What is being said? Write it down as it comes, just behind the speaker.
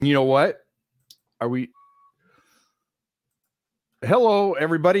You know what? Are we? Hello,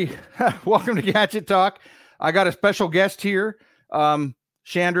 everybody. Welcome to Gadget Talk. I got a special guest here,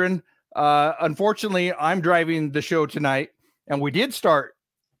 Chandran. Unfortunately, I'm driving the show tonight, and we did start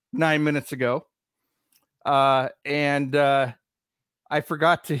 9 minutes ago. And I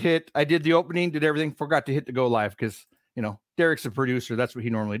forgot to hit. I did the opening, did everything. Forgot to hit the go live because Derek's the producer. That's what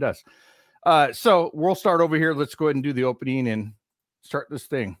he normally does. So we'll start over here. Let's go ahead and do the opening and start this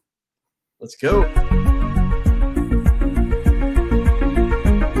thing. Let's go.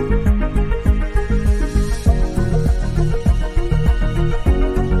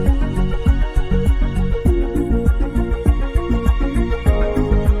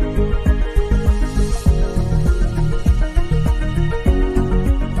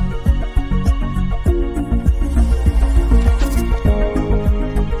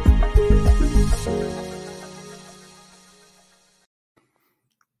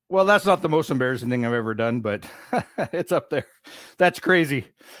 Well, that's not the most embarrassing thing I've ever done, but it's up there. That's crazy.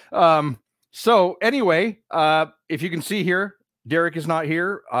 So anyway, if you can see here, Derek is not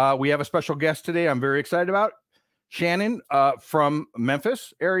here. We have a special guest today. I'm very excited about Shannon from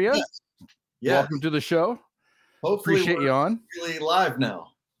Memphis area. Yes. Welcome to the show. Hopefully appreciate you on. Really live now.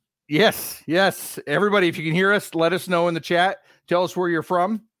 Yes. Everybody, if you can hear us, let us know in the chat. Tell us where you're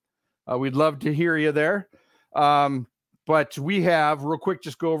from. We'd love to hear you there. But we have, real quick,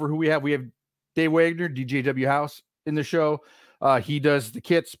 just go over who we have. We have Dave Wagner, DJW House in the show. He does the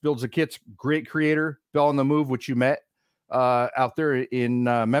kits, builds the kits. Great creator. Bell on the Move, which you met out there in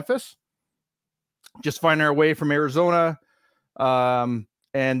Memphis. Just finding our way from Arizona. And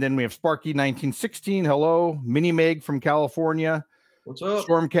then we have Sparky 1916. Hello. Mini Meg from California. What's up?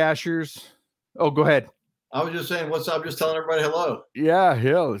 Storm Cashers. Oh, go ahead. I was just saying, what's up? Just telling everybody hello. Yeah.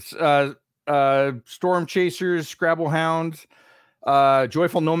 Storm Chasers, Scrabble Hounds,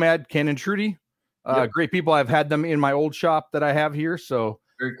 Joyful Nomad, Ken and Trudy. Great people. I've had them in my old shop that I have here. So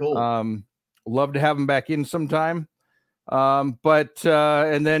very cool. Love to have them back in sometime. And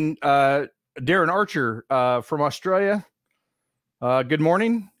then Darren Archer from Australia. Good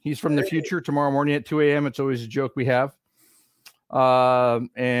morning. He's from the future. Tomorrow morning at 2 a.m. It's always a joke we have. Is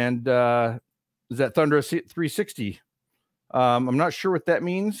that Thunder 360? I'm not sure what that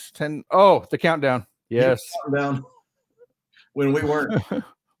means. 10. Oh, the countdown. Yes. Countdown. When we weren't.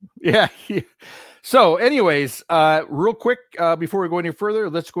 Yeah. So anyways, real quick, before we go any further,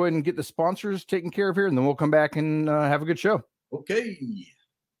 let's go ahead and get the sponsors taken care of here, and then we'll come back and have a good show. Okay.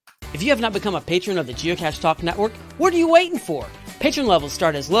 If you have not become a patron of the Geocache Talk Network, what are you waiting for? Patron levels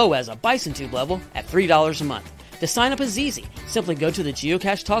start as low as a Bison Tube level at $3 a month. To sign up is easy. Simply go to the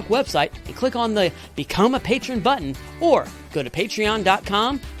Geocache Talk website and click on the Become a Patron button, or go to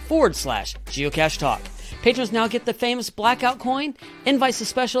patreon.com/Geocache Talk. Patrons now get the famous Blackout coin, invites to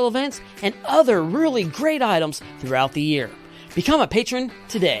special events, and other really great items throughout the year. Become a patron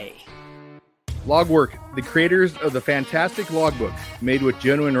today. Logwork, the creators of the fantastic logbooks made with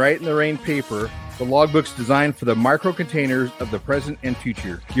genuine Write in the Rain paper. The logbooks designed for the micro containers of the present and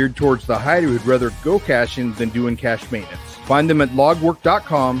future, geared towards the hider who'd rather go caching than doing cache maintenance. Find them at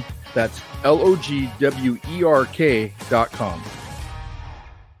logwork.com. That's LOGWERK.com.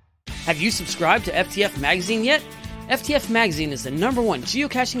 Have you subscribed to FTF Magazine yet? FTF Magazine is the #1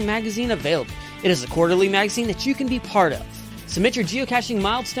 geocaching magazine available. It is a quarterly magazine that you can be part of. Submit your geocaching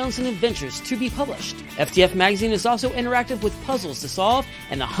milestones and adventures to be published. FTF Magazine is also interactive with puzzles to solve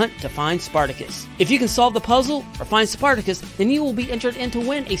and the hunt to find Spartacus. If you can solve the puzzle or find Spartacus, then you will be entered in to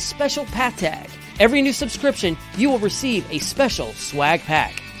win a special pack tag. Every new subscription, you will receive a special swag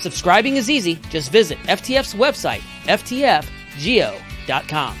pack. Subscribing is easy. Just visit FTF's website,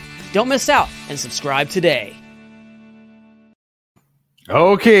 ftfgeo.com. Don't miss out and subscribe today.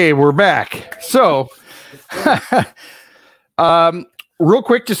 Okay, we're back. So... real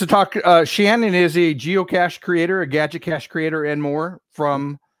quick, just to talk, Shannon is a geocache creator, a gadget cache creator, and more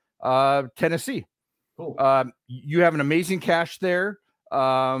from Tennessee. Cool. You have an amazing cache there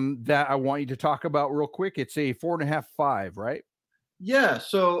that I want you to talk about real quick. It's a 4.5/5, right? Yeah.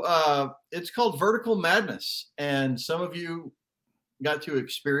 So it's called Vertical Madness, and some of you got to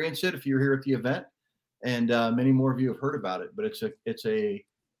experience it if you were here at the event, and many more of you have heard about it. But it's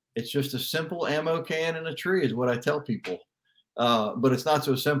just a simple ammo can in a tree, is what I tell people. But it's not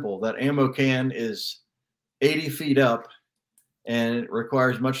so simple. That ammo can is 80 feet up, and it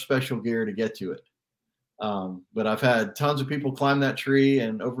requires much special gear to get to it. But I've had tons of people climb that tree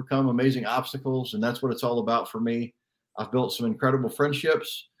and overcome amazing obstacles, and that's what it's all about for me. I've built some incredible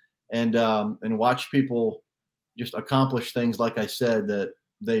friendships and watched people just accomplish things, like I said, that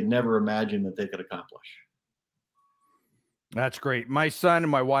they never imagined that they could accomplish. That's great. My son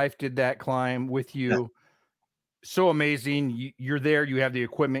and my wife did that climb with you. Yeah. So amazing. You're there, you have the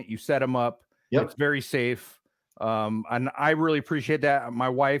equipment, you set them up. Yep. It's very safe. And I really appreciate that. My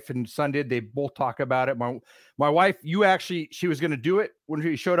wife and son did. They both talk about it. My wife, she was going to do it when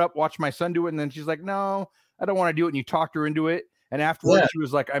she showed up, watch my son do it. And then she's like, no, I don't want to do it. And you talked her into it. And afterwards she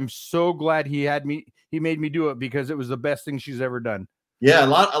was like, I'm so glad he made me do it because it was the best thing she's ever done. Yeah. A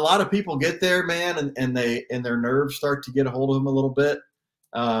lot of people get there, man. And their nerves start to get a hold of them a little bit.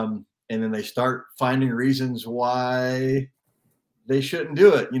 And then they start finding reasons why they shouldn't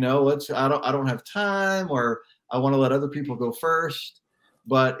do it. I don't have time, or I want to let other people go first,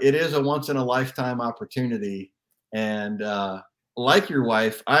 but it is a once in a lifetime opportunity. And like your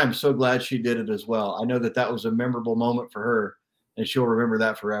wife, I am so glad she did it as well. I know that was a memorable moment for her, and she'll remember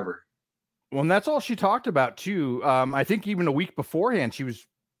that forever. Well, and that's all she talked about too. I think even a week beforehand, she was,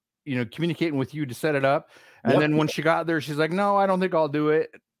 communicating with you to set it up. And then when she got there, she's like, no, I don't think I'll do it.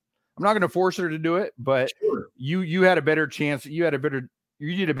 I'm not going to force her to do it, but sure. You had a better chance. You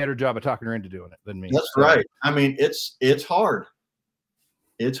did a better job of talking her into doing it than me. That's right. I mean, it's hard.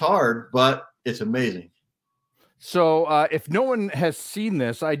 It's hard, but it's amazing. So if no one has seen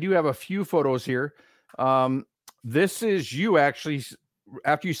this, I do have a few photos here. This is you actually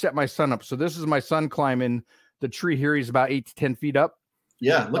after you set my son up. So this is my son climbing the tree here. He's about 8 to 10 feet up.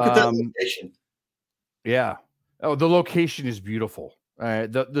 Yeah. Look at that location. Yeah. Oh, the location is beautiful.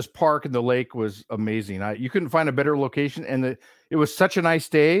 This park and the lake was amazing. You couldn't find a better location, and it was such a nice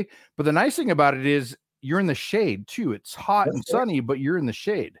day. But the nice thing about it is you're in the shade too. It's hot and sunny, but you're in the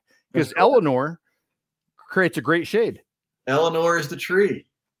shade because Eleanor creates a great shade. Eleanor is the tree.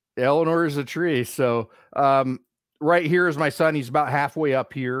 So right here is my son. He's about halfway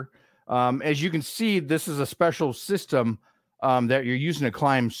up here. As you can see, this is a special system that you're using to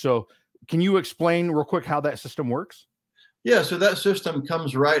climb. So can you explain real quick how that system works? Yeah, so that system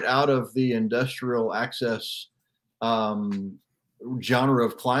comes right out of the industrial access genre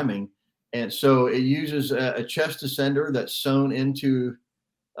of climbing. And so it uses a chest ascender that's sewn into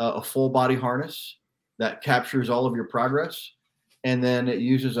a full body harness that captures all of your progress. And then it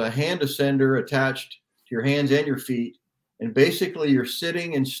uses a hand ascender attached to your hands and your feet. And basically you're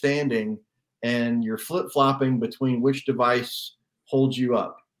sitting and standing and you're flip-flopping between which device holds you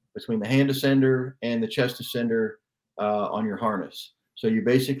up, between the hand ascender and the chest ascender on your harness. So you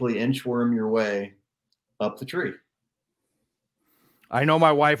basically inchworm your way up the tree. I know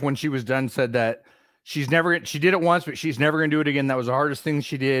my wife, when she was done, said that she did it once, but she's never going to do it again. That was the hardest thing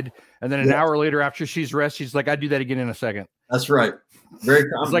she did. And then an hour later, after she's rested, she's like, I'd do that again in a second. That's right. It's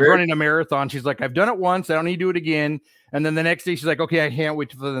like running a marathon. She's like, I've done it once. I don't need to do it again. And then the next day she's like, okay, I can't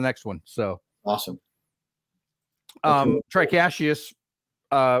wait for the next one. So awesome. Tricasius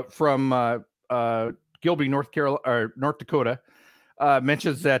from Gilby, North Dakota,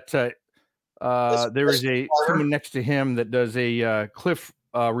 mentions that there is someone next to him that does a cliff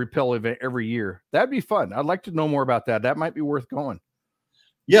rappel event every year. That'd be fun. I'd like to know more about that. That might be worth going.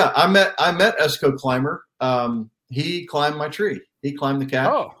 Yeah, I met Esco Climber. He climbed my tree. He climbed the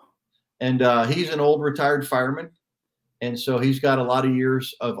cap. Oh, and he's an old retired fireman, and so he's got a lot of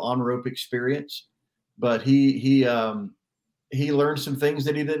years of on rope experience. But he learned some things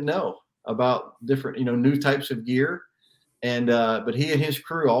that he didn't know about different, new types of gear. And but he and his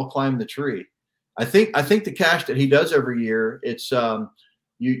crew all climbed the tree. I think the cache that he does every year, it's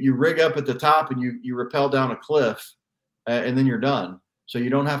you rig up at the top and you rappel down a cliff and then you're done. So you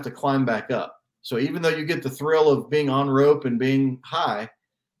don't have to climb back up. So even though you get the thrill of being on rope and being high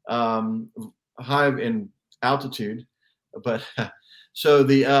in altitude, but so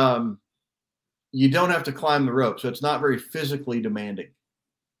you don't have to climb the rope. So it's not very physically demanding,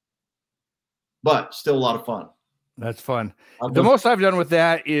 but still a lot of fun. That's fun. The most I've done with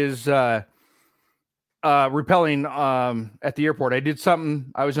that is rappelling at the airport.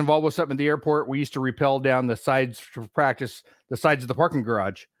 I was involved with something at the airport. We used to rappel down the sides for practice, the sides of the parking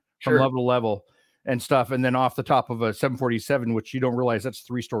garage from level to level and stuff. And then off the top of a 747, which you don't realize that's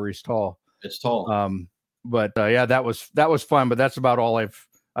 3 stories tall. It's tall. But yeah, that was fun, but that's about all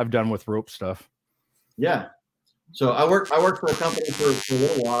I've done with rope stuff. Yeah. So I worked for a company for a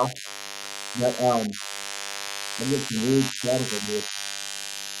little while that, I get some weird static over here.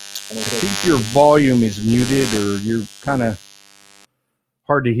 I think your volume is muted, or you're kind of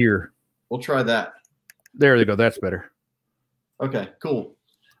hard to hear. We'll try that. There you go. That's better. Okay, cool.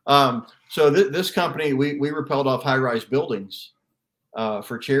 So this company, we rappelled off high-rise buildings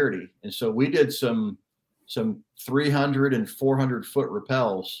for charity, and so we did some 300 and 400 foot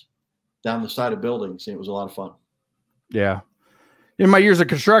rappels down the side of buildings, and it was a lot of fun. Yeah. In my years of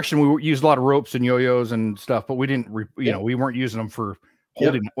construction, we used a lot of ropes and yo-yos and stuff, but we didn't, we weren't using them for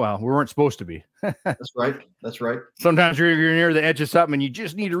holding. Yep. Well, we weren't supposed to be. That's right. That's right. Sometimes you're near the edge of something and you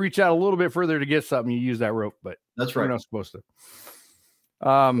just need to reach out a little bit further to get something. You use that rope, but that's right. You're not supposed to.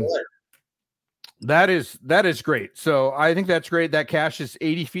 That is great. So I think that's great. That cache is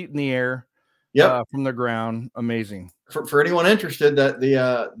 80 feet in the air. From the ground. Amazing. For anyone interested, that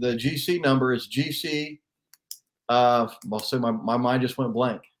the GC number is GC. Well, so my mind just went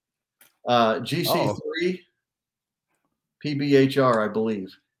blank. GC3 PBHR, I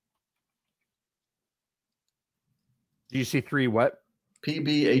believe. GC3 what?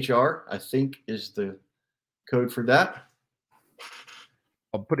 PBHR, I think, is the code for that.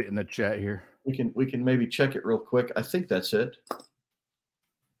 I'll put it in the chat here. We can maybe check it real quick. I think that's it.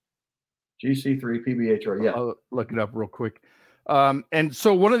 GC3 PBHR. Yeah. I'll look it up real quick. And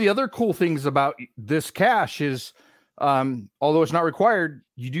so one of the other cool things about this cache is, although it's not required,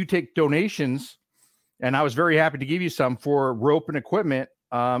 you do take donations, and I was very happy to give you some for rope and equipment.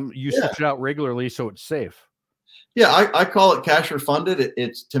 You switch it out regularly, so it's safe. Yeah, I call it cash refunded.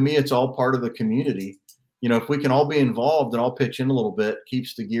 It's to me, it's all part of the community. If we can all be involved and all pitch in a little bit,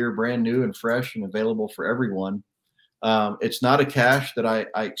 keeps the gear brand new and fresh and available for everyone. It's not a cache that I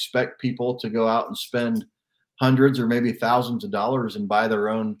expect people to go out and spend hundreds or maybe thousands of dollars and buy their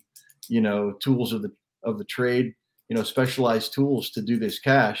own, tools of the trade, specialized tools to do this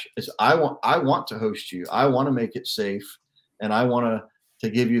cache. I want to host you. I want to make it safe, and I want to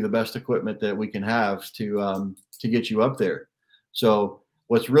give you the best equipment that we can have to get you up there. So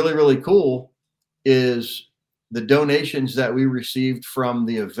what's really, really cool is the donations that we received from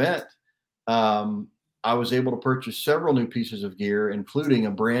the event. I was able to purchase several new pieces of gear, including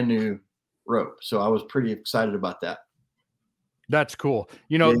a brand new rope. So I was pretty excited about that. That's cool.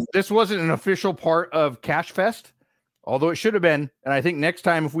 This wasn't an official part of Cache Fest, although it should have been. And I think next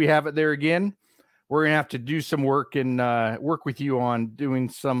time, if we have it there again, we're going to have to do some work and work with you on doing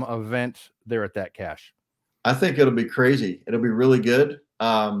some event there at that cache. I think it'll be crazy. It'll be really good.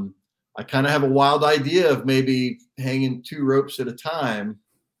 I kind of have a wild idea of maybe hanging 2 ropes at a time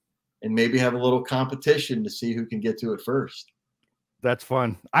and maybe have a little competition to see who can get to it first. That's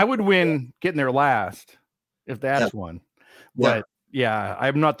fun. I would win getting there last if that's one. But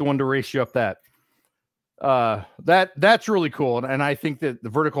I'm not the one to race you up that. That's really cool. And I think that the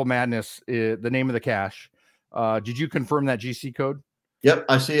Vertical Madness is the name of the cache. Did you confirm that GC code? Yep.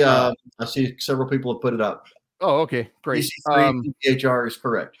 I see several people have put it up. Oh, okay. Great. GC3 PBHR is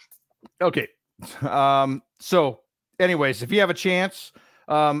correct. Okay. So anyways, if you have a chance,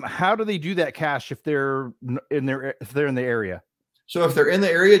 how do they do that cache if they're in the area? So if they're in the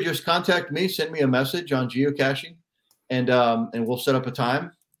area, just contact me, send me a message on geocaching, and we'll set up a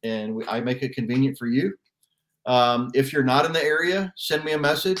time, and I make it convenient for you. If you're not in the area, send me a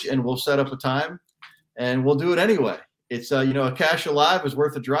message and we'll set up a time, and we'll do it anyway. It's a cache alive is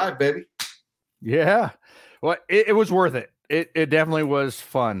worth a drive, baby. Yeah. Well, it was worth it. It definitely was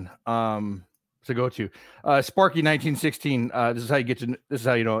fun to go to. Sparky 1916. This is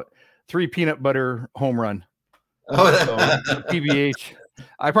how you know it. 3 peanut butter home run. Oh, so, PBH.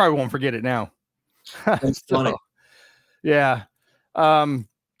 I probably won't forget it now. That's funny. Yeah.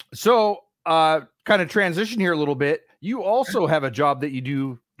 So kind of transition here a little bit. You also have a job that you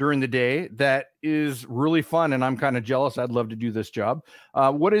do during the day that is really fun, and I'm kind of jealous. I'd love to do this job.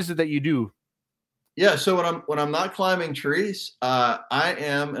 What is it that you do? Yeah, so when I'm not climbing trees, I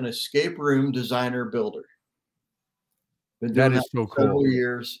am an escape room designer builder. Been doing that so cool. Several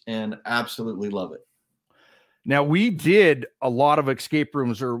years and absolutely love it. Now, we did a lot of escape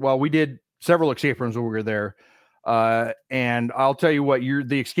rooms, we did several escape rooms when we were there. And I'll tell you what,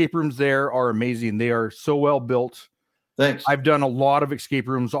 the escape rooms there are amazing. They are so well built. Thanks. I've done a lot of escape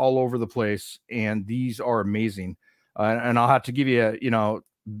rooms all over the place, and these are amazing. And I'll have to give you,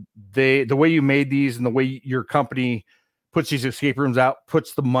 the way you made these and the way your company puts these escape rooms out,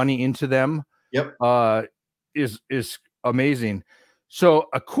 puts the money into them. Yep. Is amazing. So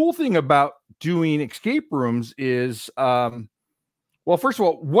a cool thing about doing escape rooms is, first of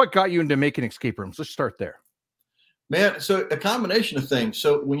all, what got you into making escape rooms? Let's start there. Man, so a combination of things.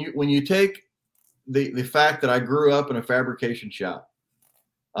 So when you take the fact that I grew up in a fabrication shop,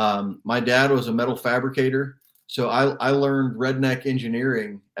 my dad was a metal fabricator, so I learned redneck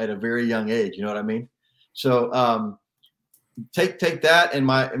engineering at a very young age. You know what I mean? So take that and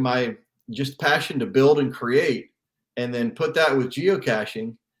my just passion to build and create, and then put that with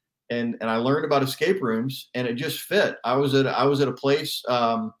geocaching, and I learned about escape rooms, and it just fit. I was at a place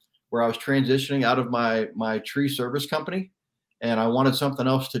where I was transitioning out of my tree service company, and I wanted something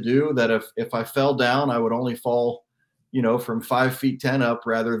else to do that if I fell down, I would only fall from 5 feet 10 up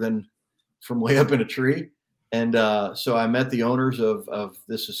rather than from way up in a tree. And so I met the owners of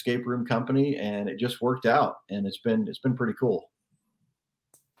this escape room company, and it just worked out, and it's been pretty cool.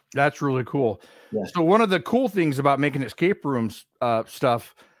 That's really cool. Yeah. So one of the cool things about making escape rooms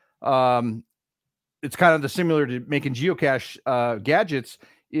stuff, it's kind of the similar to making geocache gadgets,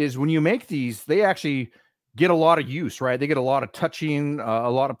 is when you make these, they actually get a lot of use, right? They get a lot of touching, a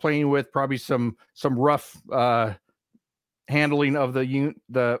lot of playing with, probably some rough handling of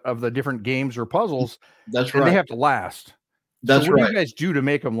the different games or puzzles. That's and right. They have to last. That's so what right. do you guys do to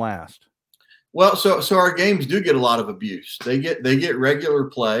make them last? Well, so our games do get a lot of abuse. They get regular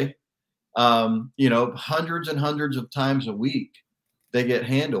play, hundreds and hundreds of times a week. They get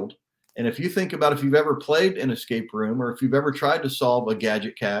handled. And if you think about if you've ever played an escape room, or if you've ever tried to solve a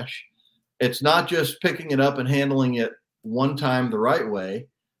gadget cache, it's not just picking it up and handling it one time the right way,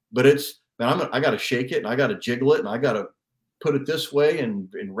 but it's, man, I got to shake it, and I got to jiggle it, and I got to put it this way and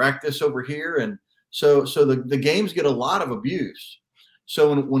rack this over here. And so the games get a lot of abuse.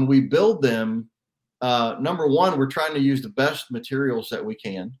 So when we build them, number one, we're trying to use the best materials that we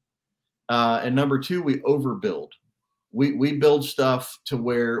can. And number two, we overbuild. We build stuff to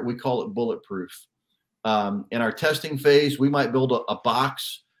where we call it bulletproof. In our testing phase, we might build a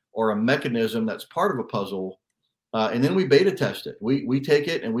box or a mechanism that's part of a puzzle. And then we beta test it. We take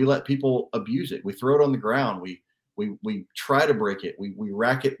it and we let people abuse it. We throw it on the ground. We try to break it. We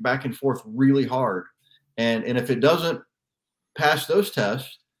rack it back and forth really hard. And if it doesn't pass those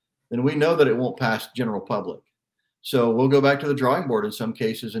tests, then we know that it won't pass general public. So we'll go back to the drawing board in some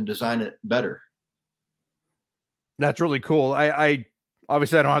cases and design it better. That's really cool. I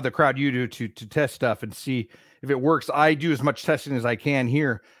obviously I don't have the crowd you do to test stuff and see if it works. I do as much testing as I can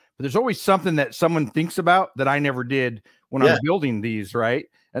here, but there's always something that someone thinks about that I never did when I'm building these, right?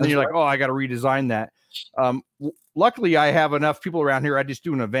 And then you're like, oh, I got to redesign that. Luckily, I have enough people around here. I just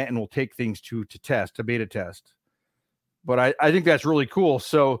do an event and we'll take things to test, to beta test. But I think that's really cool.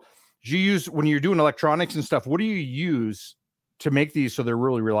 So do you use, when you're doing electronics and stuff, what do you use to make these so they're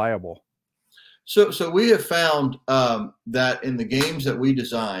really reliable? So we have found that in the games that we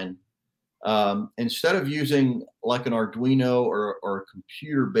design, instead of using like an Arduino or a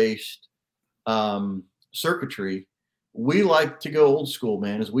computer-based circuitry, we like to go old school,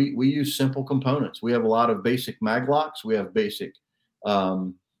 man. Is we use simple components. We have a lot of basic mag locks. We have basic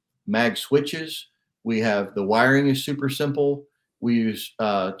mag switches. We have, the wiring is super simple. We use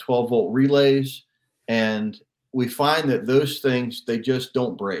 12-volt relays, and we find that those things, they just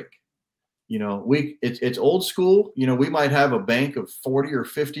don't break. It's old school. We might have a bank of 40 or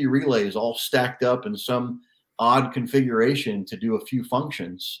 50 relays all stacked up in some odd configuration to do a few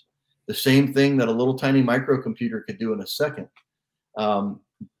functions. The same thing that a little tiny microcomputer could do in a second.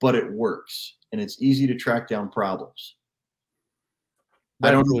 But it works, and it's easy to track down problems. That's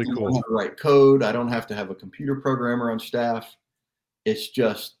I don't really have cool. to write code. I don't have to have a computer programmer on staff. It's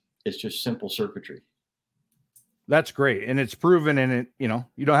just simple circuitry. That's great. And it's proven, and it, you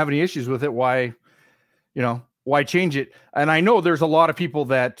don't have any issues with it. Why change it? And I know there's a lot of people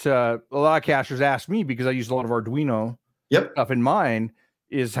that, a lot of cachers ask me, because I use a lot of Arduino stuff in mine,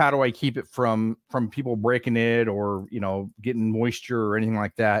 is how do I keep it from people breaking it or, getting moisture or anything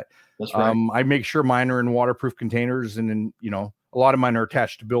like that. That's right. I make sure mine are in waterproof containers, and then, a lot of mine are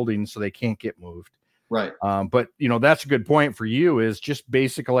attached to buildings so they can't get moved. Right. But that's a good point for you, is just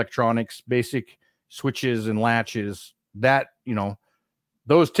basic electronics, basic switches and latches that,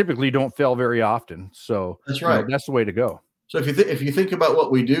 those typically don't fail very often. So that's right. That's the way to go. So if you think about what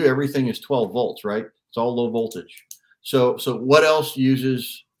we do, everything is 12 volts, right? It's all low voltage. So what else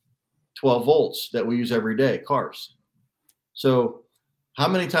uses 12 volts that we use every day? Cars. So how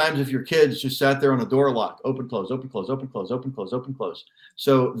many times have your kids just sat there on a door lock, open, close, open, close, open, close, open, close, open, close?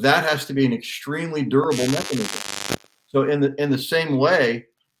 So that has to be an extremely durable mechanism. So in the same way,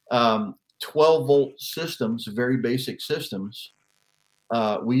 12-volt systems, very basic systems,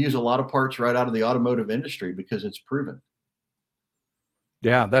 we use a lot of parts right out of the automotive industry because it's proven.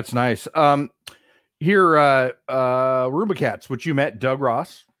 Yeah, that's nice. Here, Rubicats, which you met Doug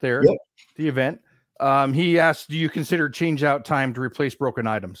Ross there at the event. He asked, do you consider change out time to replace broken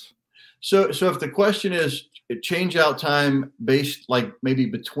items? So if the question is change out time based, like maybe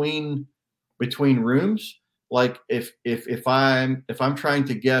between rooms, like if I'm trying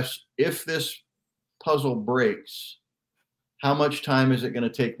to guess if this puzzle breaks, how much time is it going to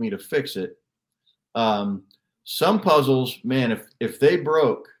take me to fix it? Some puzzles, man, if they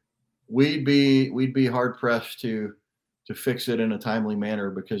broke, we'd be hard pressed to fix it in a timely manner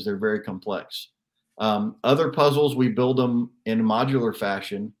because they're very complex. Other puzzles, we build them in modular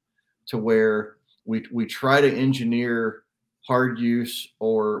fashion to where we try to engineer hard use,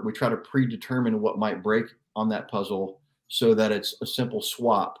 or we try to predetermine what might break on that puzzle so that it's a simple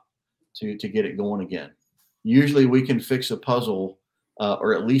swap to get it going again. Usually we can fix a puzzle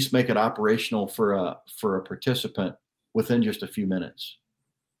or at least make it operational for a participant within just a few minutes.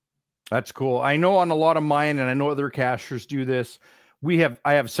 That's cool. I know on a lot of mine, and I know other cachers do this.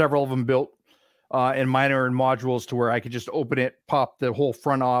 I have several of them built, and mine are in modules to where I could just open it, pop the whole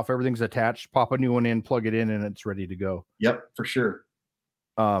front off, everything's attached, pop a new one in, plug it in, and it's ready to go. Yep, for sure.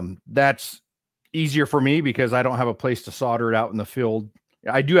 That's easier for me because I don't have a place to solder it out in the field.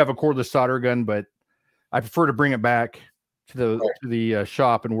 I do have a cordless solder gun, but I prefer to bring it back to the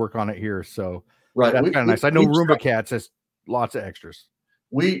shop and work on it here. So that's kind of nice. I know Roomba Cats has lots of extras.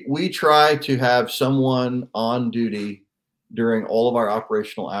 We try to have someone on duty during all of our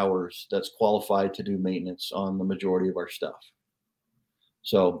operational hours that's qualified to do maintenance on the majority of our stuff.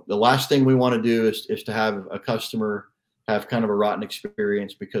 So the last thing we want to do is to have a customer have kind of a rotten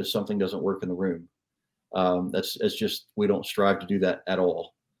experience because something doesn't work in the room. It's just, we don't strive to do that at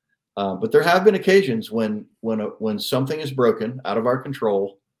all. But there have been occasions when something is broken out of our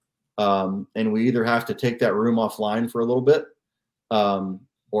control, and we either have to take that room offline for a little bit,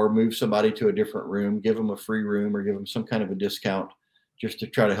 or move somebody to a different room, give them a free room, or give them some kind of a discount just to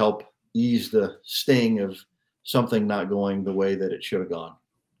try to help ease the sting of something not going the way that it should have gone.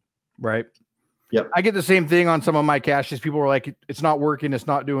 Right. Yep. I get the same thing on some of my caches. People are like, it's not working. It's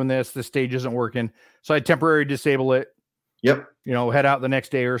not doing this. The stage isn't working. So I temporarily disable it. Yep. Head out the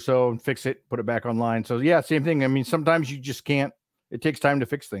next day or so and fix it, put it back online. So yeah, same thing. I mean, sometimes you just can't, it takes time to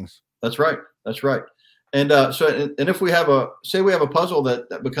fix things. That's right. That's right. And if we have a puzzle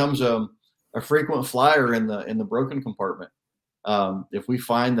that becomes a frequent flyer in the broken compartment, if we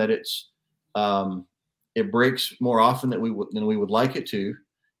find that it breaks more often than we would like it to,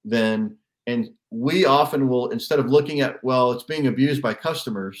 then, and we often will, instead of looking at, well, it's being abused by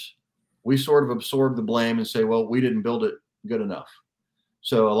customers, we sort of absorb the blame and say, well, we didn't build it good enough.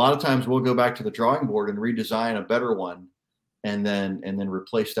 So a lot of times we'll go back to the drawing board and redesign a better one, and then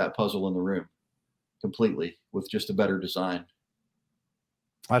replace that puzzle in the room completely with just a better design.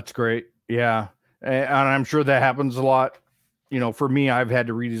 That's great. Yeah. And I'm sure that happens a lot. For me, I've had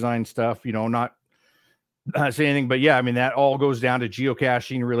to redesign stuff, not say anything, but yeah, I mean, that all goes down to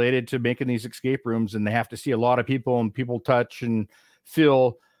geocaching related to making these escape rooms, and they have to see a lot of people, and people touch and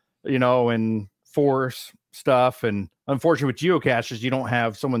feel, and force stuff. And unfortunately with geocaches, you don't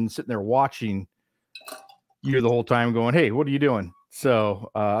have someone sitting there watching you the whole time going, hey, what are you doing? So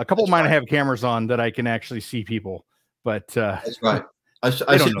a couple of mine have cameras on that I can actually see people, but that's right. I see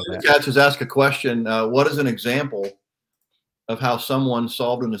Catches ask a question. What is an example of how someone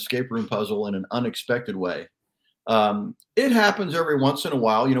solved an escape room puzzle in an unexpected way? It happens every once in a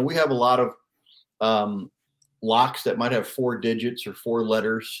while. We have a lot of locks that might have 4 digits or 4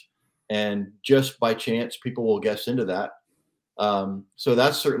 letters, and just by chance, people will guess into that. So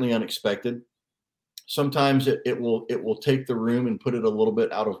that's certainly unexpected. Sometimes it will take the room and put it a little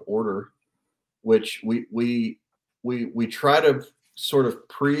bit out of order, which we try to sort of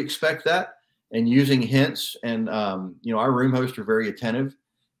pre-expect that, and using hints, and our room hosts are very attentive,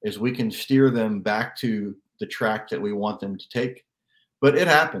 as we can steer them back to the track that we want them to take. But it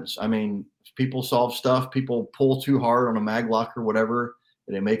happens. I mean, people solve stuff, people pull too hard on a mag lock or whatever,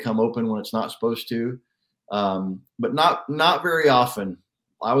 and it may come open when it's not supposed to. But not very often.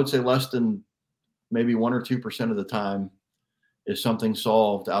 I would say less than maybe 1 or 2% of the time is something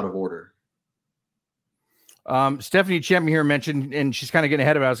solved out of order. Stephanie Champion here mentioned, and she's kind of getting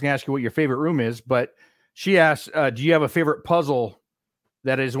ahead of it, I was going to ask you what your favorite room is, but she asked, do you have a favorite puzzle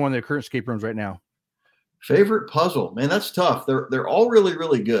that is one of the current escape rooms right now? Favorite puzzle, man, that's tough. They're all really,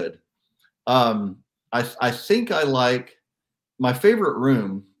 really good. I think I like, my favorite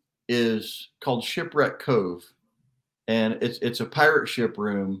room is called Shipwreck Cove, and it's a pirate ship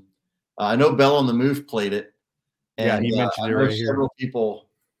room. I know Bell on the Move played it. And, yeah, he mentioned it right here. Several people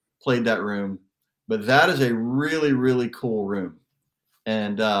played that room, but that is a really, really cool room.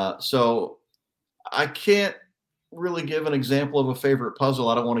 And so I can't really give an example of a favorite puzzle.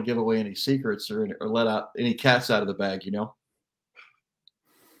 I don't want to give away any secrets or let out any cats out of the bag,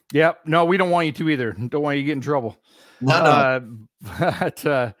 Yep. No, we don't want you to either. Don't want you to get in trouble. No.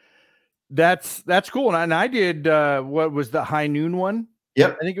 But that's cool. And I did what was the High Noon one?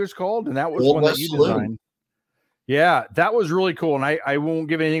 Yep. I think it was called, and that was one that you designed. Yeah, that was really cool. And I won't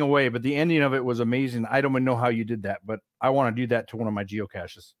give anything away, but the ending of it was amazing. I don't even know how you did that, but I want to do that to one of my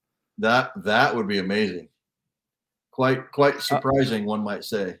geocaches. That would be amazing. Quite surprising, one might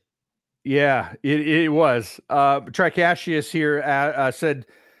say. Yeah, it was. Tricashius here said,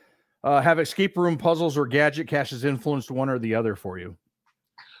 have escape room puzzles or gadget caches influenced one or the other for you?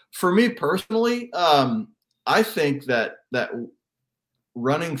 For me personally, I think that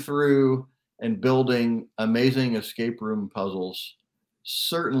running through and building amazing escape room puzzles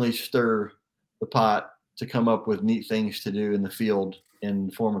certainly stir the pot to come up with neat things to do in the field in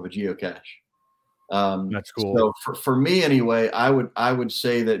the form of a geocache. That's cool. So for me anyway, I would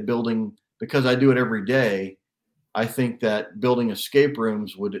say that building, because I do it every day, I think that building escape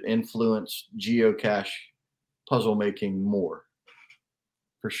rooms would influence geocache puzzle making more,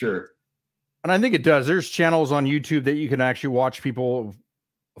 for sure. And I think it does. There's channels on YouTube that you can actually watch people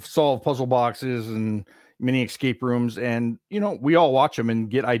solve puzzle boxes and mini escape rooms. And, we all watch them and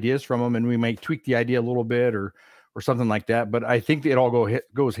get ideas from them, and we may tweak the idea a little bit or something like that. But I think it all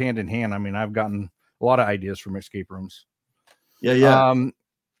goes hand in hand. I mean, I've gotten a lot of ideas from escape rooms. Yeah.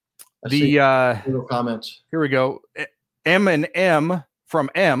 The comments. Here we go. M from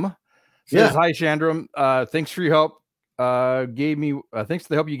M says, "Hi Chandram. Thanks for your help. Thanks for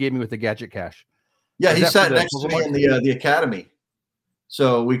the help you gave me with the gadget cache." Yeah, he sat next to me in the academy,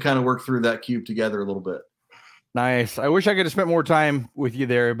 so we kind of worked through that cube together a little bit. Nice. I wish I could have spent more time with you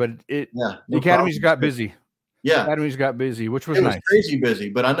there, but the academy's got busy. Yeah, academy's got busy, which was nice. Crazy busy,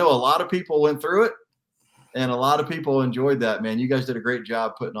 but I know a lot of people went through it, and a lot of people enjoyed that. Man, you guys did a great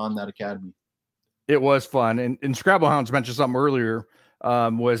job putting on that academy. It was fun, and Scrabble Hounds mentioned something earlier.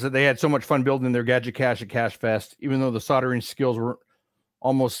 Was that they had so much fun building their gadget cache at Cache Fest, even though the soldering skills were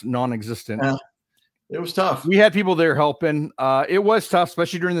almost non-existent. It was tough. We had people there helping. It was tough,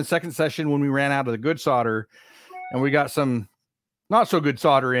 especially during the second session when we ran out of the good solder, and we got some not so good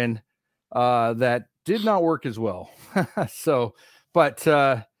solder in that did not work as well. But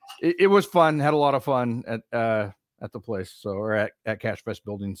it was fun. Had a lot of fun at the place, or at Cache Fest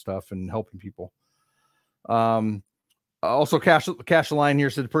building stuff and helping people. Also, Cache Line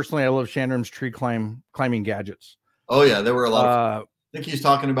here said, personally, I love Chandram's tree climbing gadgets. Oh yeah, there were a lot of. I think he's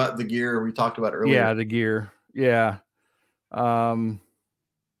talking about the gear we talked about earlier. Yeah, the gear. Yeah.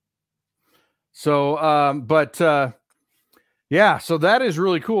 So that is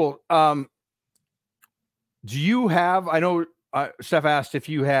really cool. Do you have? I know Steph asked if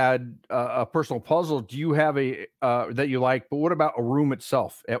you had a personal puzzle. Do you have a that you like? But what about a room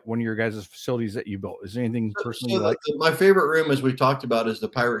itself at one of your guys' facilities that you built? Is there anything personally you like? My favorite room, as we talked about, is the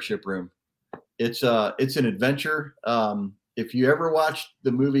pirate ship room. It's an adventure. If you ever watched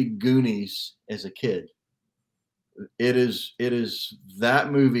the movie Goonies as a kid, it is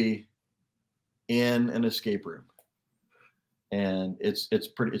that movie in an escape room, and it's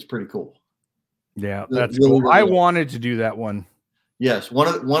pretty cool. Yeah, that's really, cool. Really I wanted to do that one. Yes, one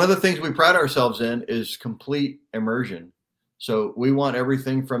of the things we pride ourselves in is complete immersion. So we want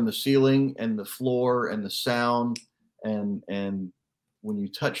everything from the ceiling and the floor and the sound and when you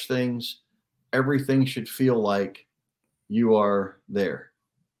touch things, everything should feel like you are there,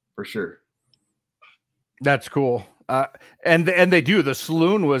 for sure. That's cool. And they do. The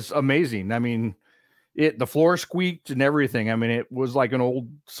saloon was amazing. I mean, the floor squeaked and everything. I mean, it was like an old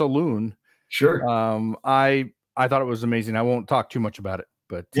saloon. Sure. I thought it was amazing. I won't talk too much about it,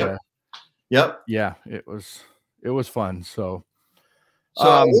 but yep. Yeah, it was fun. So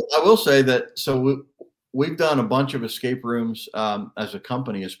I will say that. So we've done a bunch of escape rooms as a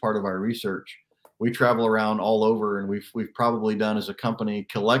company as part of our research. We travel around all over, and we've probably done as a company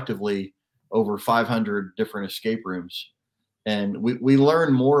collectively over 500 different escape rooms, and we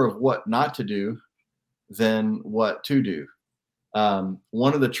learn more of what not to do than what to do.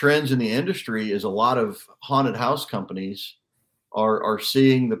 One of the trends in the industry is a lot of haunted house companies are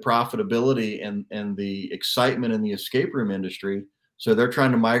seeing the profitability and the excitement in the escape room industry. So they're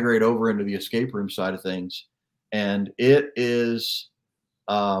trying to migrate over into the escape room side of things. And it is,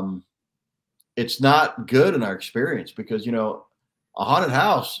 it's not good in our experience because, a haunted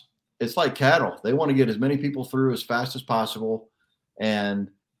house, it's like cattle. They want to get as many people through as fast as possible. And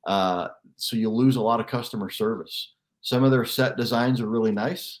so you lose a lot of customer service. Some of their set designs are really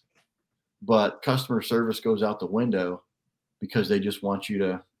nice, but customer service goes out the window because they just want you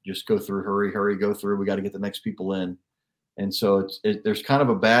to just go through, hurry, go through. We got to get the next people in. And so there's kind of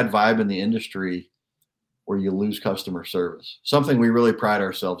a bad vibe in the industry where you lose customer service, something we really pride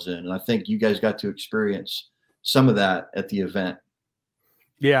ourselves in. And I think you guys got to experience some of that at the event.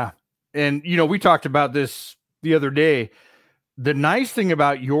 Yeah. And, we talked about this the other day. The nice thing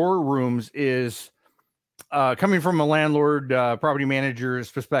about your rooms is coming from a landlord, property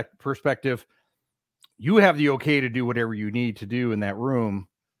manager's perspective, you have the okay to do whatever you need to do in that room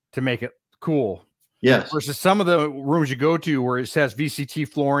to make it cool. Yes. Versus some of the rooms you go to where it says VCT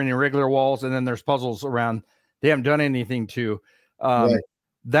flooring and regular walls, and then there's puzzles around. They haven't done anything to. Right.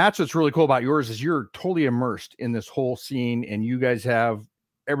 that's what's really cool about yours is you're totally immersed in this whole scene, and you guys have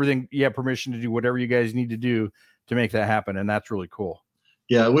everything. You have permission to do whatever you guys need to do to make that happen, and that's really cool.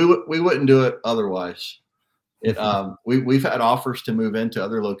 Yeah, we wouldn't do it otherwise. We've had offers to move into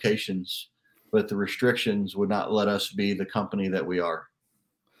other locations, but the restrictions would not let us be the company that we are.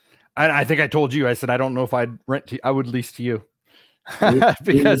 I think I told you, I said, I don't know if I'd I would lease to you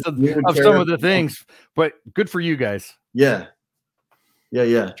because of some of the things, but good for you guys. Yeah.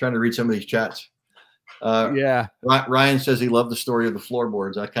 Trying to read some of these chats. Ryan says he loved the story of the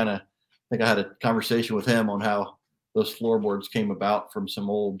floorboards. I think I had a conversation with him on how those floorboards came about from some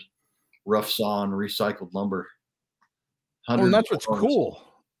old rough sawn recycled lumber. And that's what's cool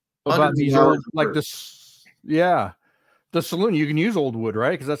about these old, like this. Yeah. The saloon, you can use old wood,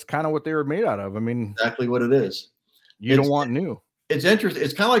 right? Because that's kind of what they were made out of. I mean, exactly what it is. You don't want new. It's interesting.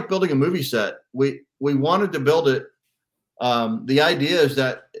 It's kind of like building a movie set. We wanted to build it. The idea is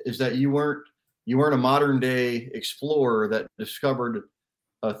that you weren't a modern day explorer that discovered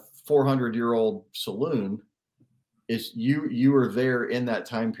a 400-year-old saloon. Is you were there in that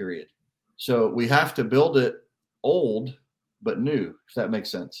time period. So we have to build it old but new, if that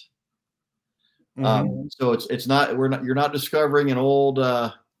makes sense. So it's not, you're not discovering an old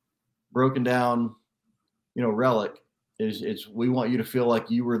broken down, relic. We want you to feel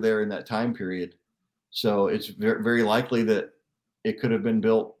like you were there in that time period. So it's very, very likely that it could have been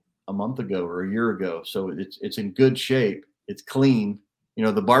built a month ago or a year ago. So it's in good shape. It's clean.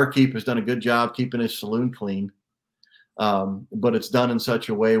 The barkeep has done a good job keeping his saloon clean. But it's done in such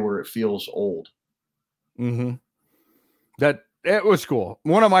a way where it feels old. Mm-hmm. It was cool.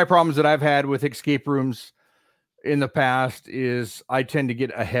 One of my problems that I've had with escape rooms in the past is I tend to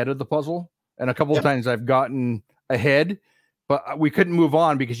get ahead of the puzzle. And a couple of times I've gotten ahead, but we couldn't move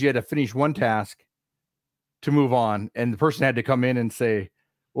on because you had to finish one task to move on. And the person had to come in and say,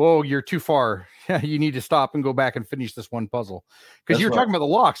 whoa, you're too far. You need to stop and go back and finish this one puzzle. Because you're talking about the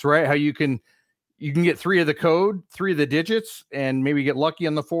locks, right? How you can get 3 of the code, 3 of the digits, and maybe get lucky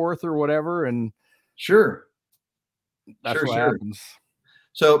on the 4th or whatever. And sure. That's what happens.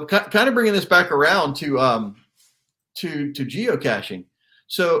 So kind of bringing this back around to geocaching.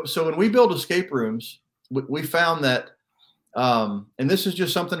 So when we build escape rooms, we found that, and this is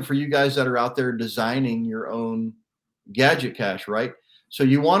just something for you guys that are out there designing your own gadget cache, right? So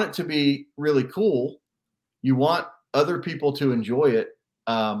you want it to be really cool. You want other people to enjoy it.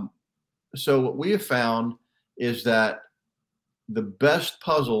 So what we have found is that the best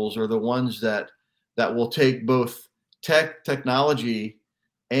puzzles are the ones that will take both technology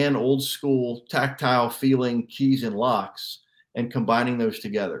and old school tactile feeling keys and locks and combining those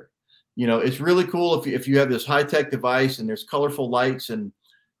together. It's really cool if you have this high tech device and there's colorful lights and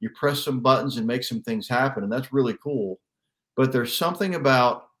you press some buttons and make some things happen. And that's really cool. But there's something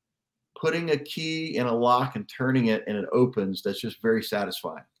about putting a key in a lock and turning it and it opens that's just very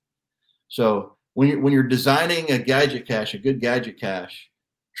satisfying. So when you're designing a gadget cache, a good gadget cache,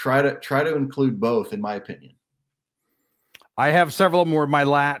 try to include both, in my opinion. I have several more of my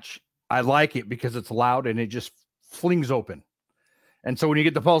latch. I like it because it's loud and it just flings open. And so when you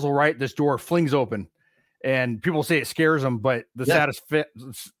get the puzzle right, this door flings open. And people say it scares them, but the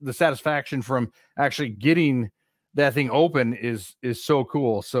satisfaction from actually getting that thing open is so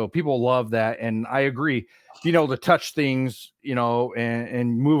cool. So people love that. And I agree, to touch things,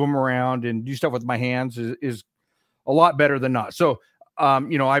 and move them around and do stuff with my hands is a lot better than not. So,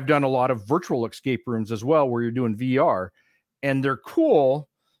 I've done a lot of virtual escape rooms as well, where you're doing VR and they're cool,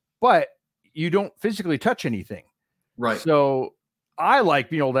 but you don't physically touch anything. Right. So I like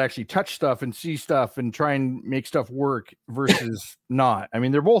being able to actually touch stuff and see stuff and try and make stuff work versus not. I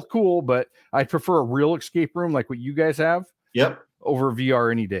mean, they're both cool, but I prefer a real escape room like what you guys have. Yep. Over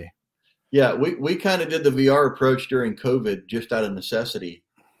VR any day. Yeah, we kind of did the VR approach during COVID just out of necessity.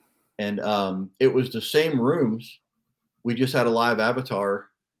 And it was the same rooms. We just had a live avatar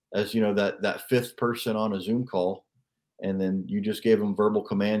as, that 5th person on a Zoom call. And then you just gave them verbal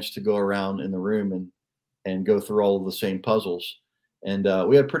commands to go around in the room and go through all of the same puzzles. And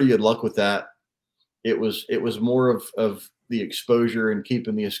we had pretty good luck with that. It was more of the exposure and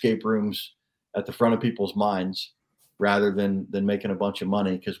keeping the escape rooms at the front of people's minds rather than making a bunch of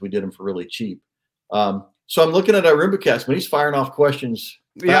money, because we did them for really cheap. So I'm looking at our RoombaCast, but he's firing off questions.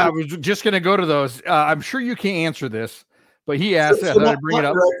 Yeah, I was just going to go to those. I'm sure you can't answer this, but he asked so I bring it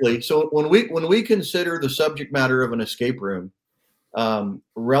up directly. So when we consider the subject matter of an escape room,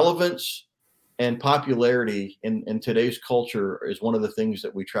 relevance and popularity in today's culture is one of the things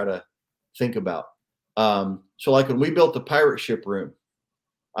that we try to think about. So like when we built the pirate ship room,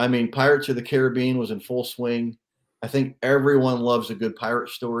 I mean, Pirates of the Caribbean was in full swing. I think everyone loves a good pirate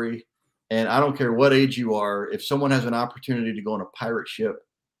story. And I don't care what age you are, if someone has an opportunity to go on a pirate ship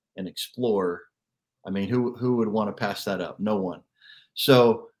and explore, I mean, who would want to pass that up? No one.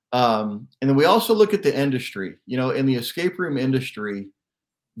 So, and then we also look at the industry. You know, in the escape room industry,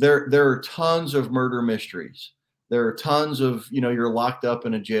 there are tons of murder mysteries. There are tons of, you know, you're locked up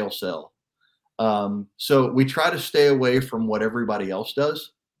in a jail cell. So we try to stay away from what everybody else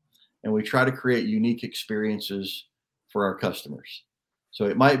does, and we try to create unique experiences for our customers. So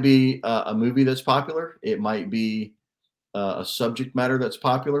it might be a movie that's popular. It might be a subject matter that's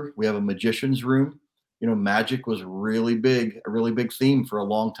popular. We have a magician's room. You know, magic was really big, a really big theme for a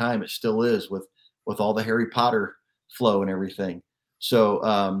long time. It still is with all the Harry Potter flow and everything.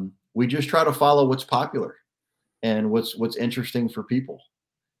 So we just try to follow what's popular and what's interesting for people.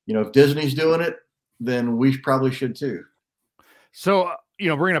 You know, if Disney's doing it, then we probably should too. So, you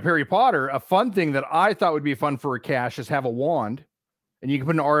know, bringing up Harry Potter, a fun thing that I thought would be fun for a cache is have a wand, and you can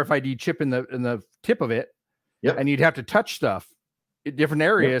put an RFID chip in the tip of it. Yep. And you'd have to touch stuff in different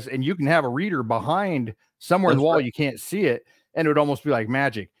areas, and you can have a reader behind somewhere in the wall. Right. You can't see it, and it would almost be like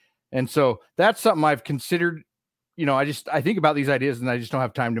magic. And so that's something I've considered. You know, I think about these ideas, and I just don't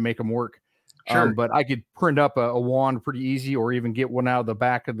have time to make them work. Sure. But I could print up a wand pretty easy, or even get one out of the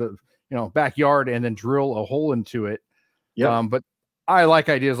back of the backyard and then drill a hole into it. Yeah. But I like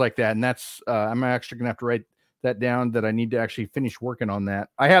ideas like that, and that's I'm actually gonna have to write that down, that I need to actually finish working on that.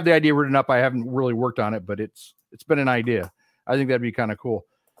 I have the idea written up. I haven't really worked on it, but it's been an idea. I think that'd be kind of cool.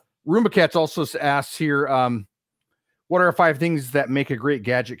 Roomba Cats also asks here, what are 5 things that make a great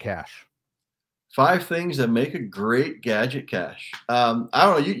gadget cache? 5 things that make a great gadget cache. I don't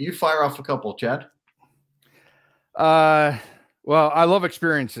know. You fire off a couple, Chad. Well, I love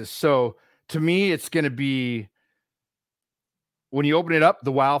experiences. So to me, it's going to be when you open it up,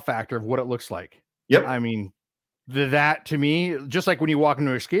 the wow factor of what it looks like. Yep. I mean, that to me, just like when you walk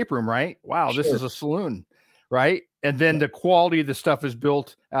into an escape room, right? Wow, Sure. This is a saloon, right? And then the quality of the stuff is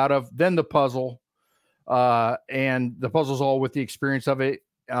built out of, then the puzzle, and the puzzle's all with the experience of it,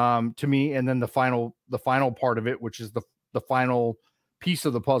 to me, and then the final part of it, which is the final piece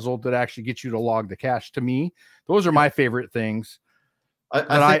of the puzzle that actually gets you to log the cache. To me, those are my favorite things.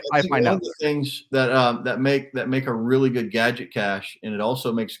 I think one of the things that make a really good gadget cache, and it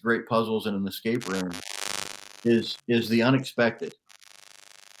also makes great puzzles in an escape room, is the unexpected.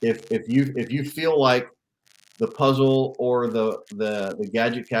 If you feel like the puzzle or the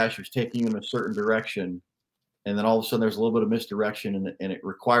gadget cache is taking you in a certain direction, and then all of a sudden there's a little bit of misdirection, and it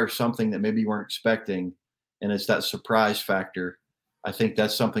requires something that maybe you weren't expecting, and it's that surprise factor. I think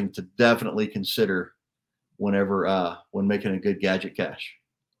that's something to definitely consider whenever when making a good gadget cache.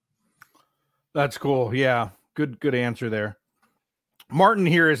 That's cool. Yeah, good answer there. Martin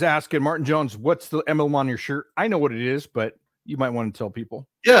here is asking, Martin Jones, what's the emblem on your shirt? I know what it is, but you might want to tell people.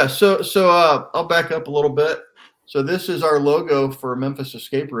 Yeah, so I'll back up a little bit. So this is our logo for Memphis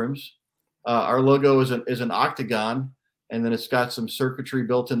Escape Rooms. Our logo is an octagon, and then it's got some circuitry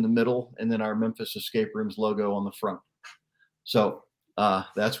built in the middle, and then our Memphis Escape Rooms logo on the front. So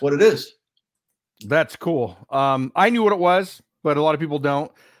that's what it is. That's cool. I knew what it was, but a lot of people don't.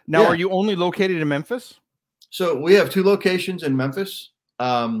 Now, Are you only located in Memphis? So we have 2 locations in Memphis,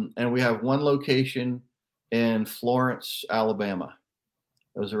 and we have 1 location in Florence, Alabama.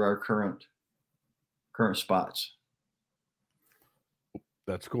 Those are our current spots.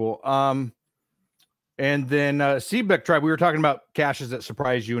 That's cool. And then Seebeck Tribe, we were talking about caches that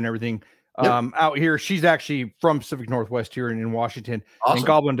surprise you and everything. Yep. Out here, she's actually from Pacific Northwest here in Washington. Awesome. And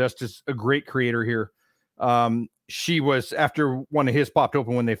Goblin Dust is a great creator here. She was, after one of his popped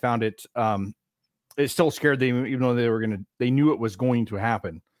open when they found it, it still scared them, even though they knew it was going to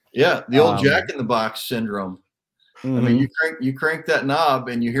happen. Yeah, the old Jack in the Box syndrome. Mm-hmm. I mean, you crank that knob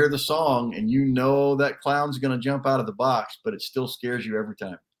and you hear the song, and you know that clown's going to jump out of the box, but it still scares you every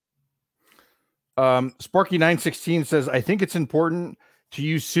time. Sparky916 says, I think it's important to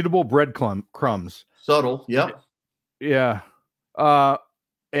use suitable bread crumbs. Subtle, yep. Yeah.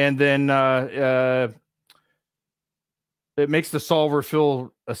 And then it makes the solver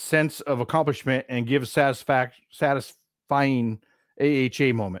feel a sense of accomplishment and gives satisfying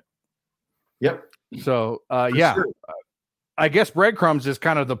AHA moment. Yep. So, Sure. I guess breadcrumbs is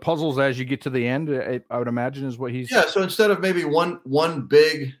kind of the puzzles as you get to the end. I would imagine is what he's. Yeah. So instead of maybe one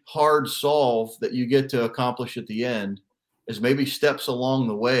big hard solve that you get to accomplish at the end, is maybe steps along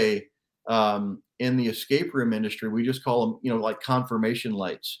the way. In the escape room industry, we just call them, like confirmation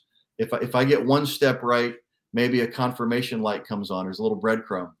lights. If I get one step right, maybe a confirmation light comes on. There's a little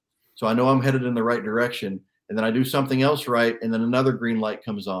breadcrumb, so I know I'm headed in the right direction. And then I do something else right, and then another green light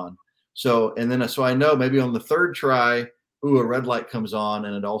comes on. So, and then, so I know maybe on the third try, ooh, a red light comes on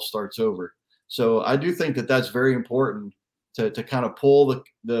and it all starts over. So I do think that that's very important to kind of pull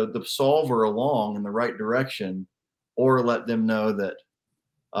the solver along in the right direction, or let them know that,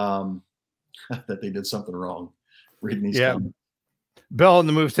 that they did something wrong reading these comments. Bell in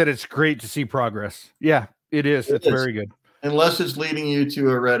the Move said it's great to see progress. Yeah, it is. It's very good. Unless it's leading you to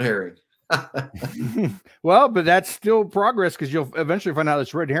a red herring. Well, but that's still progress, because you'll eventually find out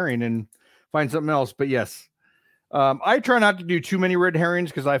it's red herring and find something else. But yes, I try not to do too many red herrings,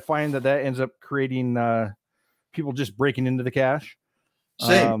 because I find that ends up creating people just breaking into the cache.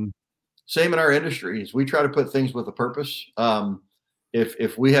 Same in our industries. We try to put things with a purpose.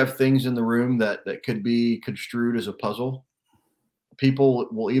 If we have things in the room that could be construed as a puzzle, people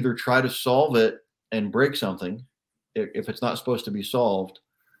will either try to solve it and break something if it's not supposed to be solved,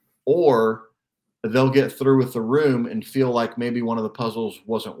 or they'll get through with the room and feel like maybe one of the puzzles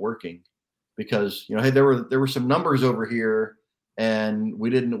wasn't working because, hey, there were some numbers over here and we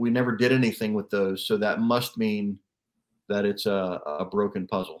never did anything with those. So that must mean that it's a broken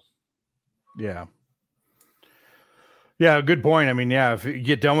puzzle. Yeah. Yeah. Good point. I mean, yeah, if you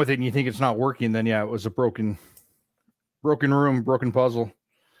get done with it and you think it's not working, then yeah, it was a broken room, broken puzzle.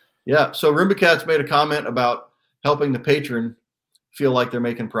 Yeah. So Roomba Cats made a comment about helping the patron feel like they're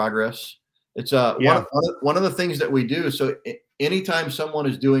making progress. It's one of the things that we do. So anytime someone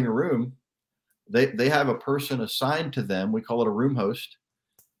is doing a room, they have a person assigned to them. We call it a room host,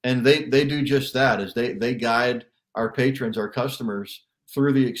 and they do just that. Is they guide our patrons, our customers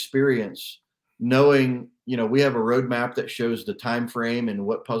through the experience, knowing we have a roadmap that shows the time frame and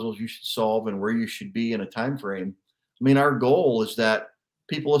what puzzles you should solve and where you should be in a time frame. I mean, our goal is that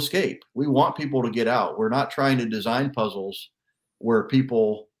people escape. We want people to get out. We're not trying to design puzzles where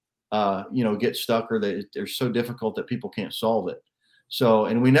people, get stuck or they're so difficult that people can't solve it. So,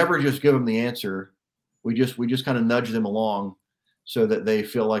 and we never just give them the answer. We just kind of nudge them along so that they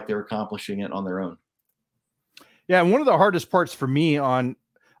feel like they're accomplishing it on their own. Yeah. And one of the hardest parts for me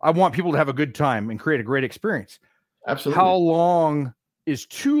I want people to have a good time and create a great experience. Absolutely. How long is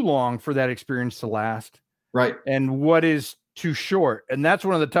too long for that experience to last? Right. And what is too short? And that's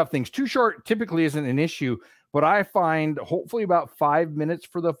one of the tough things. Too short typically isn't an issue, but I find hopefully about 5 minutes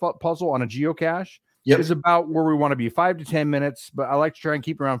for the puzzle on a geocache is about where we want to be, 5 to 10 minutes, but I like to try and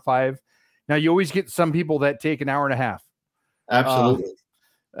keep around 5. Now you always get some people that take an hour and a half. Absolutely.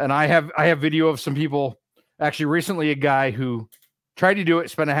 And I have video of some people, actually recently, a guy who tried to do it,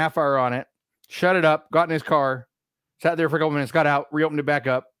 spent a half hour on it, shut it up, got in his car, sat there for a couple minutes, got out, reopened it back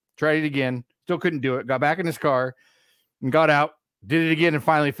up, tried it again, still couldn't do it, got back in his car and got out, did it again, and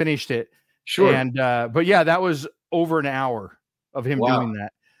finally finished it. Sure. And, but yeah, that was over an hour of him doing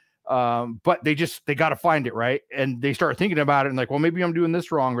that. But they got to find it, right? And they start thinking about it and like, well, maybe I'm doing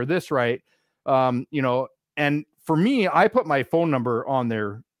this wrong or this right. And for me, I put my phone number on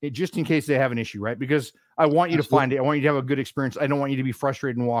there just in case they have an issue, right? Because I want you to find it. I want you to have a good experience. I don't want you to be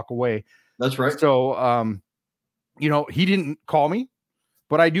frustrated and walk away. That's right. So, he didn't call me,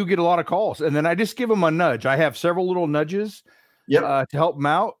 but I do get a lot of calls, and then I just give them a nudge. I have several little nudges to help them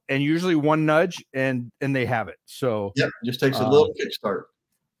out, and usually one nudge and they have it. So just takes a little kickstart.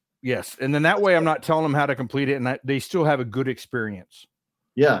 Yes. And then that way I'm not telling them how to complete it, and they still have a good experience.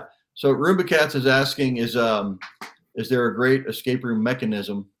 Yeah. So Roomba Cats is asking, is there a great escape room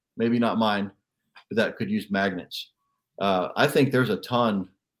mechanism? Maybe not mine, but that could use magnets. I think there's a ton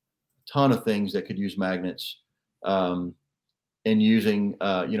of things that could use magnets in using,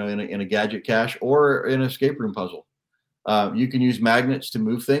 in a gadget cache or in an escape room puzzle. You can use magnets to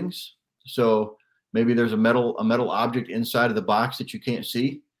move things. So maybe there's a metal object inside of the box that you can't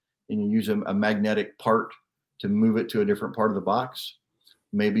see, and you use a magnetic part to move it to a different part of the box.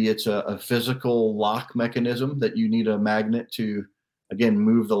 Maybe it's a physical lock mechanism that you need a magnet to, again,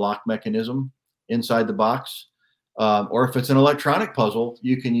 move the lock mechanism inside the box. Or if it's an electronic puzzle,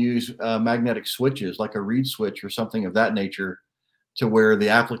 you can use magnetic switches like a reed switch or something of that nature, to where the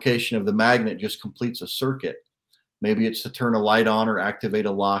application of the magnet just completes a circuit. Maybe it's to turn a light on or activate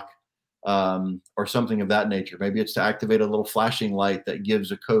a lock, or something of that nature. Maybe it's to activate a little flashing light that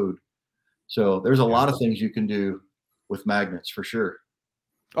gives a code. So there's a lot of things you can do with magnets for sure.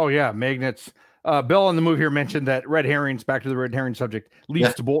 Oh yeah, magnets. Bill on the Move here mentioned that red herrings, back to the red herring subject,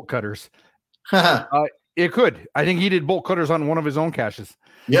 leads to bolt cutters. It could. I think he did bolt cutters on one of his own caches.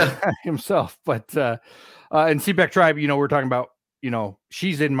 Yeah. Himself. But and CPAC Tribe, we're talking about,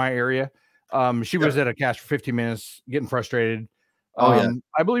 she's in my area. She was at a cache for 15 minutes getting frustrated.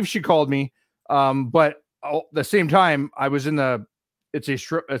 I believe she called me. But at the same time, I was in it's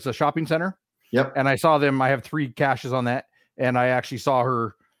a shopping center. Yep. And I saw them. I have 3 caches on that. And I actually saw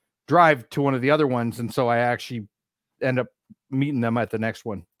her drive to one of the other ones, and so I actually end up meeting them at the next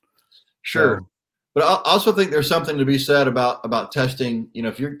one. Sure. So, but I also think there's something to be said about testing. You know,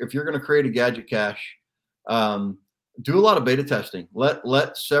 if you're going to create a gadget cache, do a lot of beta testing.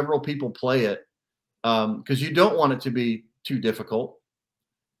 Let several people play it, because you don't want it to be too difficult.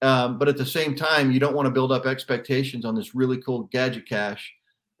 But at the same time, you don't want to build up expectations on this really cool gadget cache,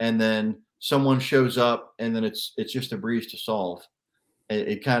 and then someone shows up and then it's just a breeze to solve.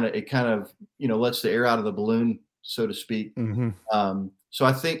 It kind of lets the air out of the balloon, so to speak. So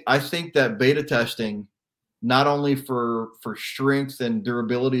I think that beta testing, not only for strength and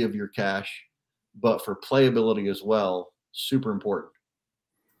durability of your cache, but for playability as well, super important.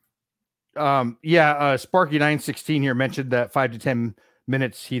 Sparky 916 here mentioned that 5 to 10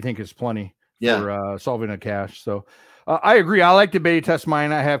 minutes he think is plenty for solving a cache. So I agree. I like to beta test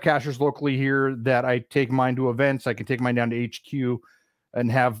mine. I have cachers locally here that I take mine to events. I can take mine down to HQ and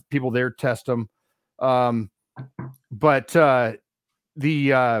have people there test them. Sorry,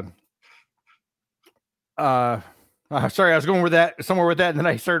 I was going with that somewhere with that, and then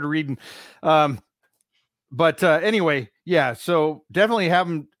I started reading. Anyway, yeah. So definitely have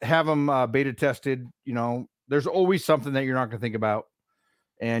them beta tested. You know, there's always something that you're not going to think about,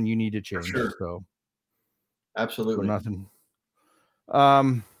 and you need to change. Sure. So absolutely nothing.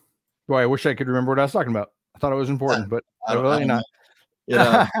 Boy, I wish I could remember what I was talking about. I thought it was important, but really not.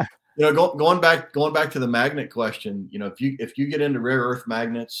 Yeah. Going back to the magnet question, if you get into rare earth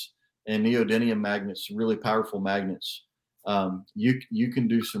magnets and neodymium magnets, really powerful magnets, you can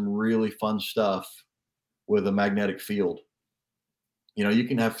do some really fun stuff with a magnetic field. You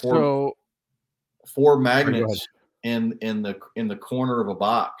can have four magnets in the corner of a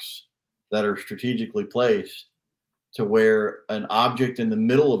box that are strategically placed to where an object in the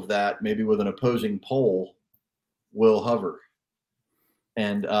middle of that, maybe with an opposing pole, will hover.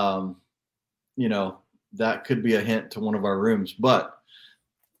 And, that could be a hint to one of our rooms, but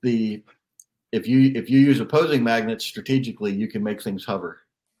if you use opposing magnets strategically, you can make things hover.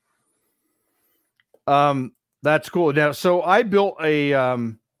 That's cool. Now, so I built a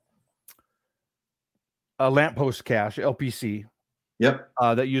lamppost cache, LPC. Yep.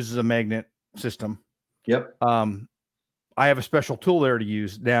 That uses a magnet system. Yep. I have a special tool there to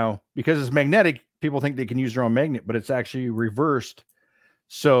use now because it's magnetic. People think they can use their own magnet, but it's actually reversed.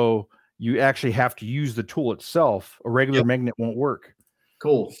 So you actually have to use the tool itself. A regular magnet won't work.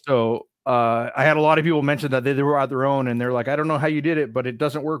 Cool. So I had a lot of people mention that they were out their own, and they're like, I don't know how you did it, but it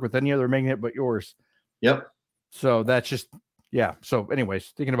doesn't work with any other magnet but yours. Yep. So that's just, yeah. So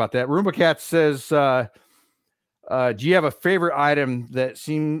anyways, thinking about that, Roomba Cat says, do you have a favorite item that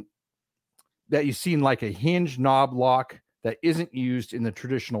you've seen like a hinge knob lock that isn't used in the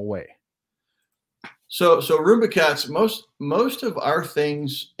traditional way? So Roomba Cats, most of our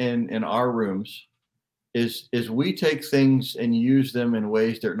things in our rooms is we take things and use them in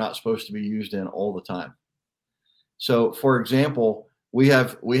ways they're not supposed to be used in all the time. So for example, we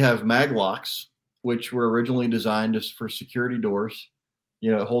have mag locks, which were originally designed just for security doors.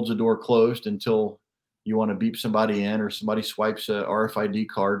 It holds the door closed until you want to beep somebody in or somebody swipes a RFID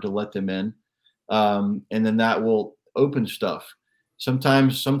card to let them in. And then that will open stuff.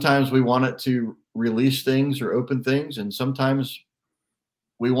 Sometimes we want it to release things or open things. And sometimes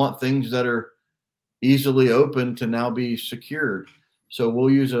we want things that are easily open to now be secured. So we'll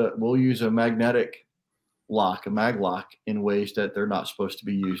use a magnetic lock, a mag lock, in ways that they're not supposed to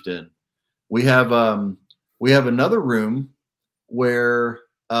be used in. We have another room where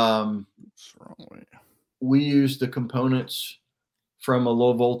we use the components from a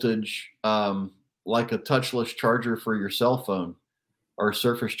low voltage, like a touchless charger for your cell phone or a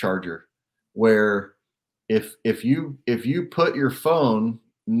Surface charger, where if you put your phone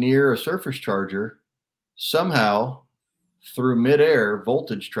near a Surface charger, somehow through midair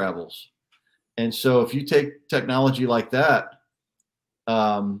voltage travels. And so if you take technology like that,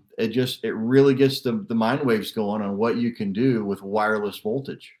 it really gets the mind waves going on what you can do with wireless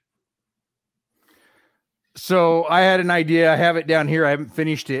voltage. So I had an idea. I have it down here. I haven't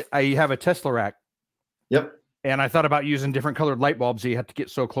finished it. I have a Tesla rack. Yep. And I thought about using different colored light bulbs. So you have to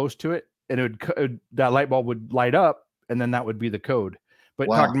get so close to it, and that light bulb would light up, and then that would be the code. But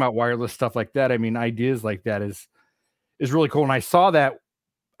talking about wireless stuff like that, I mean, ideas like that is really cool. And I saw that.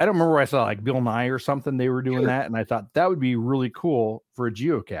 I don't remember where I saw, like Bill Nye or something. They were doing that, and I thought that would be really cool for a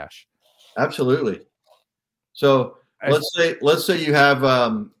geocache. Absolutely. So let's say you have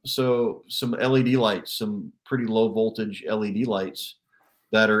some LED lights, some pretty low voltage LED lights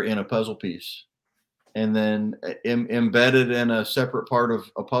that are in a puzzle piece, and then embedded in a separate part of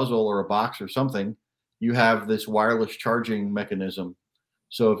a puzzle or a box or something, you have this wireless charging mechanism.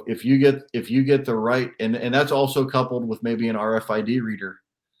 So if you get the right, and that's also coupled with maybe an RFID reader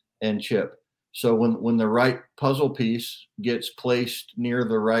and chip. So when the right puzzle piece gets placed near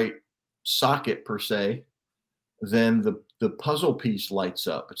the right socket per se, then the puzzle piece lights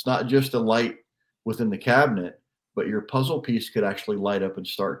up. It's not just a light within the cabinet, but your puzzle piece could actually light up and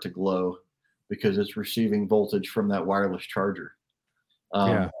start to glow because it's receiving voltage from that wireless charger.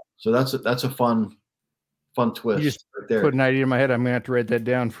 So that's a fun twist. You just right there. put an idea in my head. I'm gonna have to write that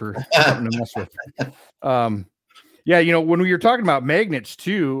down for something to mess with. Yeah, when we were talking about magnets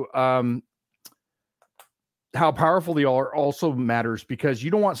too, how powerful they are also matters, because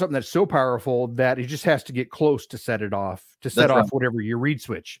you don't want something that's so powerful that it just has to get close to set it off, off whatever your reed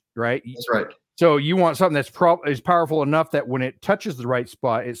switch, right? That's right. So you want something that's is powerful enough that when it touches the right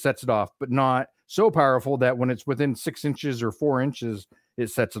spot, it sets it off, but not so powerful that when it's within 6 inches or 4 inches, it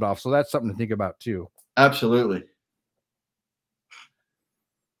sets it off. So that's something to think about too. Absolutely.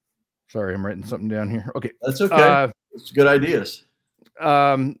 Sorry, I'm writing something down here. Okay. That's okay. It's good ideas.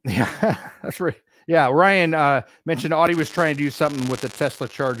 Yeah, that's right. Yeah, Ryan mentioned Audie was trying to do something with the Tesla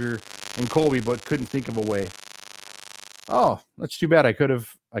charger in Colby, but couldn't think of a way. Oh, that's too bad. I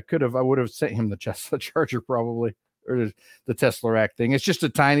would have sent him the Tesla charger probably, or the Tesla rack thing. It's just a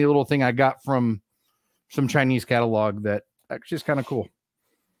tiny little thing I got from some Chinese catalog that actually is kind of cool.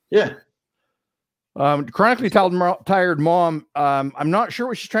 Yeah. Chronically Tired Mom. I'm not sure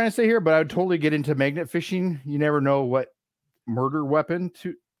what she's trying to say here, but I would totally get into magnet fishing. You never know what murder weapon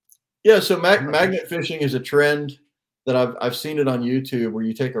to. Yeah, so magnet fishing is a trend that I've seen it on YouTube, where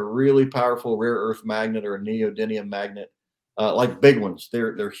you take a really powerful rare earth magnet or a neodymium magnet, like big ones.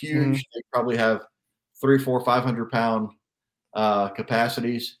 They're huge. Mm-hmm. They probably have 300, 400, 500 pound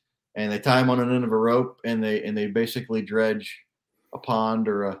capacities, and they tie them on an end of a rope, and they basically dredge a pond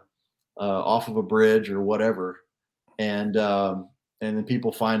or off of a bridge or whatever, and then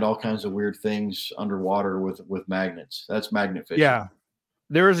people find all kinds of weird things underwater with magnets. That's magnet fishing. Yeah.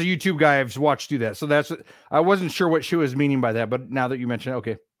 There is a YouTube guy I've watched do that. So I wasn't sure what she was meaning by that, but now that you mentioned it,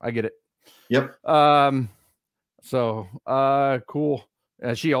 okay, I get it. Yep. Cool.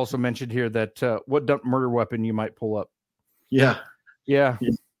 She also mentioned here that what murder weapon you might pull up. Yeah. I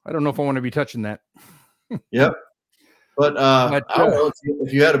don't know if I want to be touching that. Yep. But I don't know,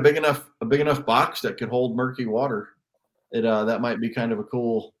 if you had a big enough box that could hold murky water, that might be kind of a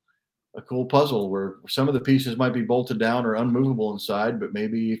cool puzzle where some of the pieces might be bolted down or unmovable inside, but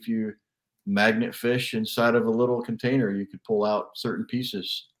maybe if you magnet fish inside of a little container, you could pull out certain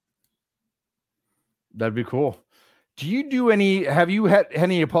pieces. That'd be cool. Have you had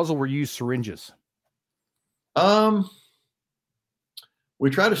any puzzle where you use syringes? We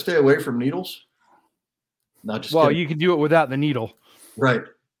try to stay away from needles. Not just kidding. You can do it without the needle. Right.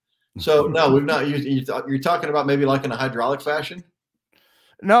 So no, we've not used. You're talking about maybe like in a hydraulic fashion?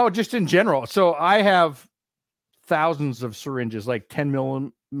 No, just in general. So I have thousands of syringes, like 10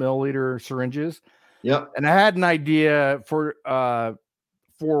 milliliter syringes. Yep. And I had an idea for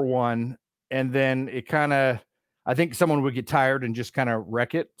one, and then it kind of, I think someone would get tired and just kind of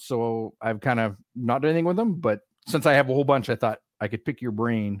wreck it. So I've kind of not done anything with them. But since I have a whole bunch, I thought I could pick your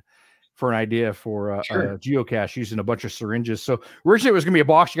brain for an idea for a geocache using a bunch of syringes. So originally it was going to be a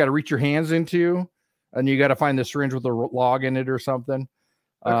box you got to reach your hands into, and you got to find the syringe with a log in it or something.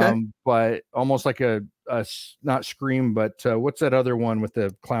 Okay. But almost like a not Scream, but what's that other one with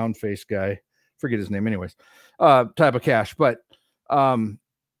the clown face guy? Forget his name anyways, type of cache. But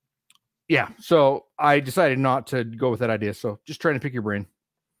yeah, so I decided not to go with that idea. So just trying to pick your brain.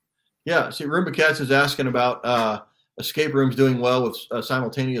 Yeah. See, Roomba Cats is asking about escape rooms doing well with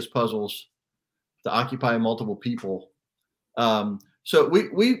simultaneous puzzles to occupy multiple people. So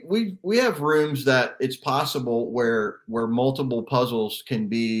we have rooms that it's possible where multiple puzzles can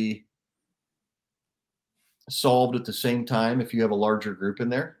be solved at the same time if you have a larger group in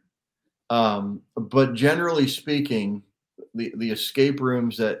there. But generally speaking, the escape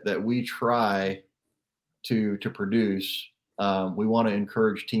rooms that we try to produce, we want to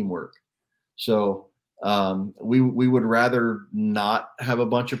encourage teamwork. So we would rather not have a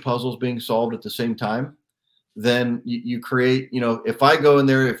bunch of puzzles being solved at the same time. Then you create, if I go in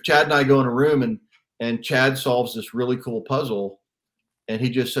there, if Chad and I go in a room and Chad solves this really cool puzzle and he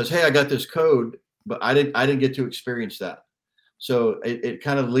just says, hey, I got this code, but I didn't get to experience that. So it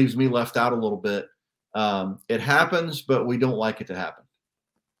kind of leaves me left out a little bit. It happens, but we don't like it to happen.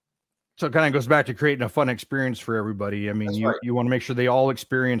 So it kind of goes back to creating a fun experience for everybody. I mean, you want to make sure they all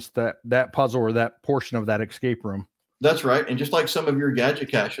experience that puzzle or that portion of that escape room. That's right. And just like some of your gadget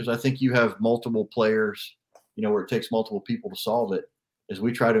caches, I think you have multiple players, where it takes multiple people to solve it, as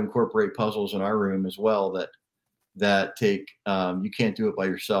we try to incorporate puzzles in our room as well that that take you can't do it by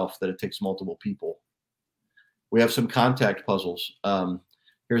yourself, that it takes multiple people. We have some contact puzzles.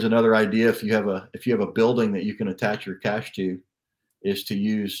 Here's another idea. If you have a building that you can attach your cache to, is to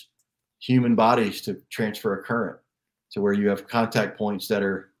use human bodies to transfer a current to where you have contact points that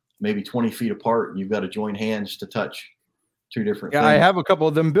are maybe 20 feet apart and you've got to join hands to touch two different things. I have a couple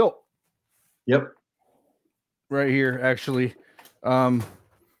of them built. Yep. Right here, actually. So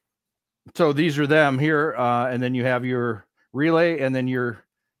these are them here. And then you have your relay and then your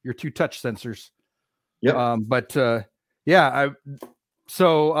two touch sensors. Yep. Yes.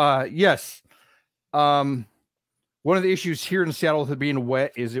 One of the issues here in Seattle with it being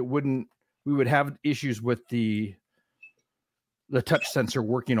wet is we would have issues with the touch sensor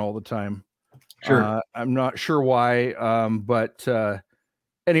working all the time. Sure. I'm not sure why.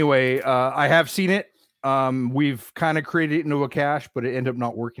 Anyway, I have seen it. We've kind of created it into a cache, but it ended up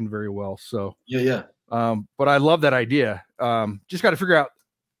not working very well. So yeah. But I love that idea. Just got to figure out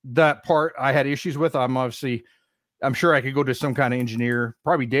that part I had issues with. I'm sure I could go to some kind of engineer,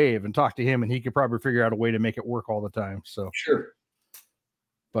 probably Dave, and talk to him, and he could probably figure out a way to make it work all the time. So sure.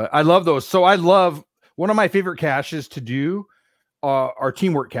 But I love those. So I love one of my favorite caches to do are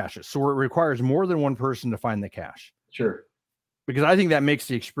teamwork caches. So it requires more than one person to find the cache. Sure. Because I think that makes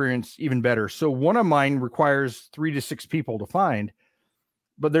the experience even better. So one of mine requires 3 to 6 people to find,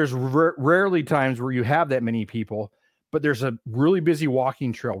 but there's rarely times where you have that many people, but there's a really busy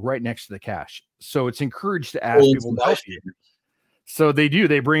walking trail right next to the cache. So it's encouraged to ask people to help you. So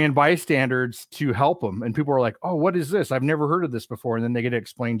they bring in bystanders to help them. And people are like, oh, what is this? I've never heard of this before. And then they get to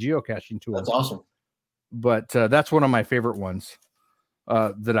explain geocaching to them. That's awesome. But that's one of my favorite ones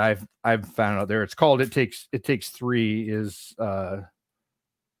that I've found out there. It's called It Takes 3 is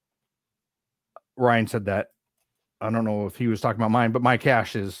Ryan said that. I don't know if he was talking about mine, but my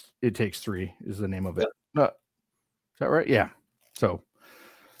cache is It Takes 3 is the name of it. Is that right? Yeah. So,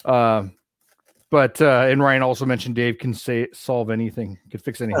 and Ryan also mentioned Dave can solve anything, can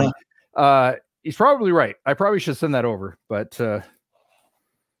fix anything. He's probably right. I probably should send that over, but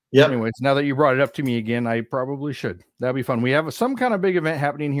anyways, now that you brought it up to me again, I probably should. That'd be fun. We have some kind of big event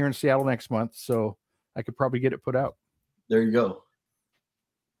happening here in Seattle next month, so I could probably get it put out. There you go.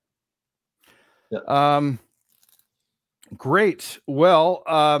 Yeah. Great. Well,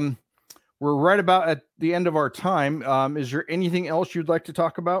 we're right about at the end of our time. Is there anything else you'd like to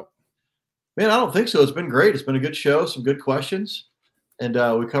talk about? Man, I don't think so. It's been great. It's been a good show, some good questions, and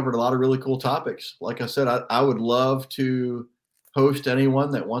we covered a lot of really cool topics. Like I said, I would love to host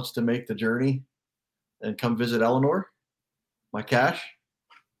anyone that wants to make the journey and come visit Eleanor, my cache.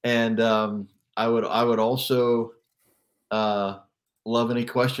 And I would also love any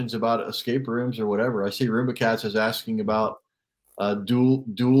questions about escape rooms or whatever. I see Roomba Cats is asking about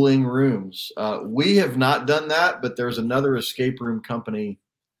dueling rooms. We have not done that, but there's another escape room company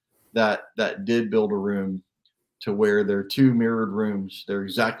that did build a room to where they're 2 mirrored rooms. They're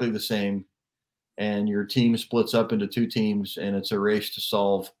exactly the same. And your team splits up into 2 teams, and it's a race to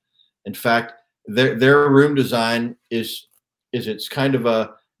solve. In fact, their room design is it's kind of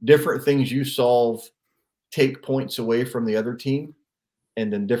a different things you solve take points away from the other team,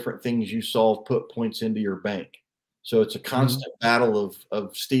 and then different things you solve put points into your bank. So it's a constant battle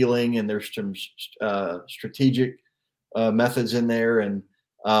of stealing, and there's some strategic methods in there. And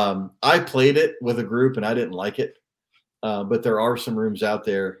I played it with a group, and I didn't like it, but there are some rooms out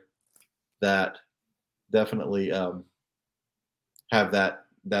there that definitely have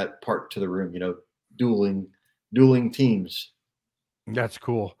that part to the room, dueling teams. That's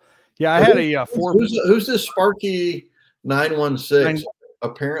cool. Yeah, I had a who's this Sparky 916?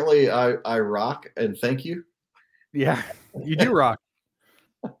 Apparently I rock, and thank you. Yeah, you do rock.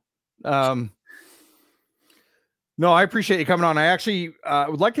 No, I appreciate you coming on. I actually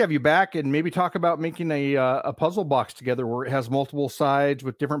would like to have you back and maybe talk about making a puzzle box together where it has multiple sides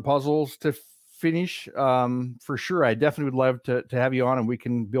with different puzzles to finish. For sure. I definitely would love to have you on, and we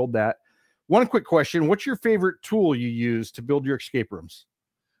can build that. One quick question. What's your favorite tool you use to build your escape rooms?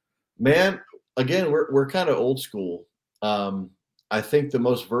 Man, again, we're kind of old school. I think the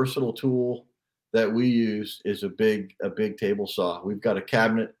most versatile tool that we use is a big table saw. We've got a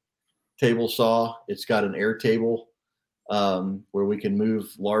cabinet table saw. It's got an air table where we can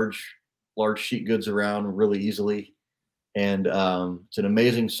move large sheet goods around really easily. And it's an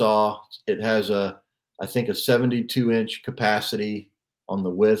amazing saw. It has I think a 72-inch capacity on the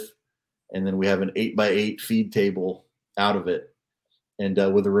width. And then we have an 8x8 feed table out of it. And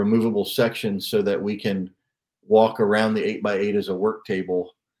with a removable section so that we can walk around the 8x8 as a work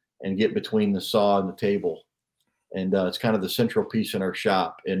table and get between the saw and the table. and it's kind of the central piece in our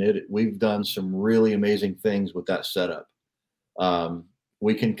shop. And we've done some really amazing things with that setup.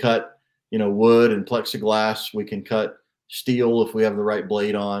 We can cut, wood and plexiglass. We can cut steel if we have the right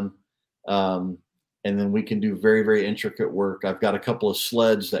blade on. And then we can do very, very intricate work. I've got a couple of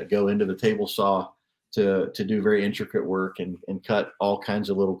sleds that go into the table saw to do very intricate work and cut all kinds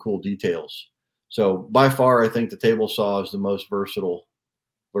of little cool details. So by far, I think the table saw is the most versatile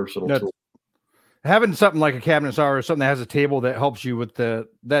tool. Having something like a cabinet saw or something that has a table that helps you with that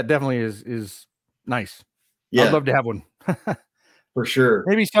definitely is nice. Yeah. I'd love to have one. For sure.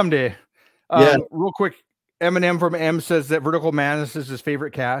 Maybe someday. Yeah. Real quick, Eminem from M says that Vertical Madness is his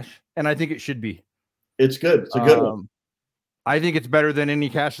favorite cache, and I think it should be. It's good. It's a good one. I think it's better than any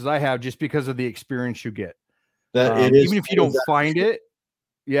caches I have just because of the experience you get. Even if you don't find it,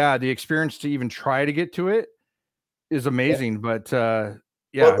 the experience to even try to get to it is amazing. Yeah. But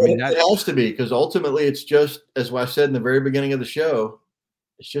it has to be, because ultimately it's just, as I said in the very beginning of the show,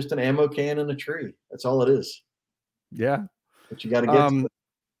 it's just an ammo can and a tree. That's all it is. Yeah. But you got to get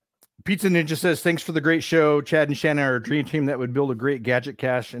Pizza Ninja says, thanks for the great show. Chad and Shannon are a dream team that would build a great gadget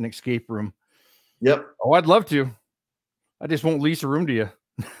cache and escape room. Yep. Oh, I'd love to. I just won't lease a room to you.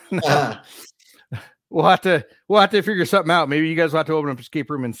 We'll have to figure something out. Maybe you guys will have to open up an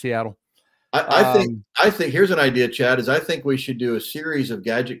escape room in Seattle. I think here's an idea, Chad, is I think we should do a series of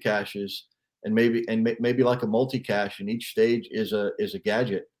gadget caches and maybe like a multi-cache, and each stage is a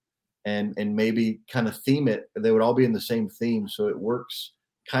gadget, and maybe kind of theme it. They would all be in the same theme, so it works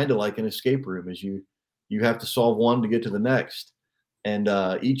kind of like an escape room, as you have to solve one to get to the next. And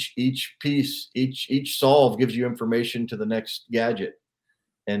each piece, each solve gives you information to the next gadget.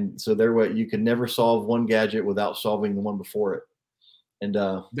 And so you can never solve one gadget without solving the one before it. And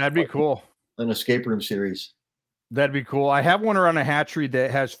that'd be cool. An escape room series. That'd be cool. I have one around a hatchery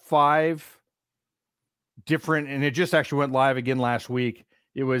that has 5 different, and it just actually went live again last week.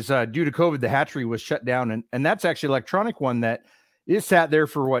 It was due to COVID, the hatchery was shut down. And that's actually an electronic one that it sat there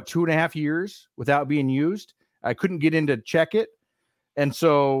for 2.5 years without being used. I couldn't get in to check it. And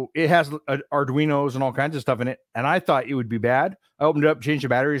so it has Arduinos and all kinds of stuff in it. And I thought it would be bad. I opened it up, changed the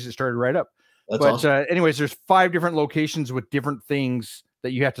batteries, it started right up. That's awesome. Anyways, there's 5 different locations with different things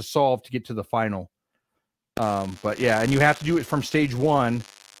that you have to solve to get to the final. But yeah, and you have to do it from stage 1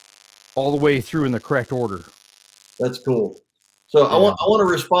 all the way through in the correct order. That's cool. So yeah. I want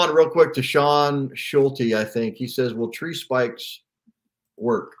to respond real quick to Sean Schulte. I think he says, will tree spikes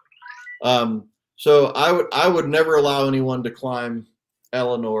work? So I would never allow anyone to climb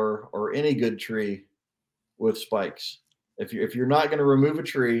Eleanor or any good tree with spikes. If you're not going to remove a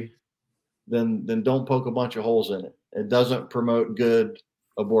tree, then don't poke a bunch of holes in it. It doesn't promote good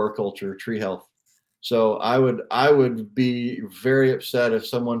arboriculture, tree health. So I would be very upset if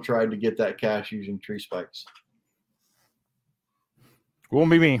someone tried to get that cache using tree spikes. Won't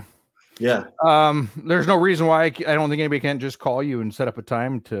be me. Yeah. There's no reason why I don't think anybody can just call you and set up a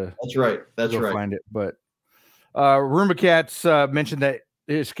time to. That's right. Find it. But Roomba Cats mentioned that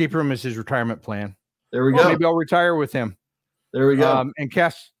his escape room is his retirement plan. There we go. Maybe I'll retire with him. There we go. And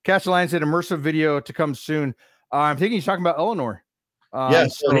Castelline said immersive video to come soon. I'm thinking he's talking about Eleanor.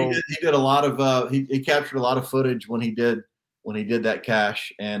 So he did a lot of he captured a lot of footage when he did that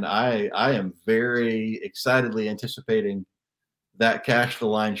cache, and I am very excitedly anticipating that Cache the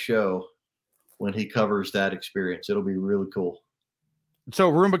Line show when he covers that experience. It'll be really cool. So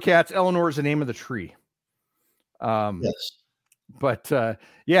Roomba Cats, Eleanor is the name of the tree. Yes. But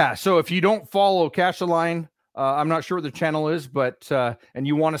so if you don't follow Cache the Line, I'm not sure what the channel is, but and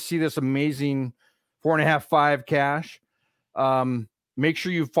you want to see this amazing 4.5, 5 cache, make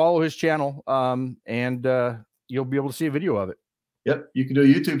sure you follow his channel, and you'll be able to see a video of it. Yep. You can do a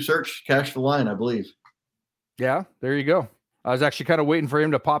YouTube search, Cache the Line, I believe. Yeah, there you go. I was actually kind of waiting for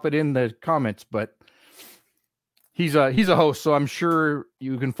him to pop it in the comments, but he's a host, so I'm sure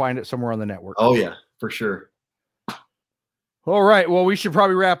you can find it somewhere on the network. Oh yeah, for sure. All right. Well, we should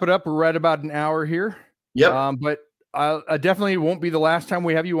probably wrap it up. We're right about an hour here. Yep. But I definitely won't be the last time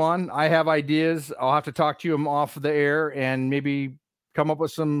we have you on. I have ideas. I'll have to talk to you off the air and maybe come up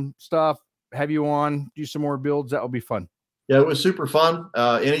with some stuff, have you on, do some more builds. That will be fun. Yeah, it was super fun.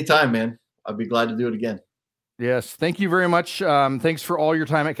 Anytime, man. I'd be glad to do it again. Yes. Thank you very much. Thanks for all your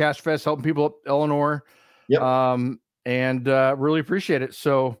time at Cache Fest, helping people up Eleanor. Yep. And really appreciate it.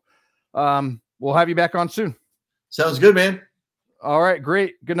 So we'll have you back on soon. Sounds good, man. All right.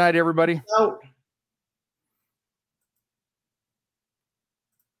 Great. Good night, everybody. Out.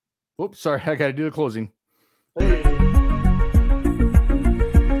 Oops. Sorry. I got to do the closing. Hey.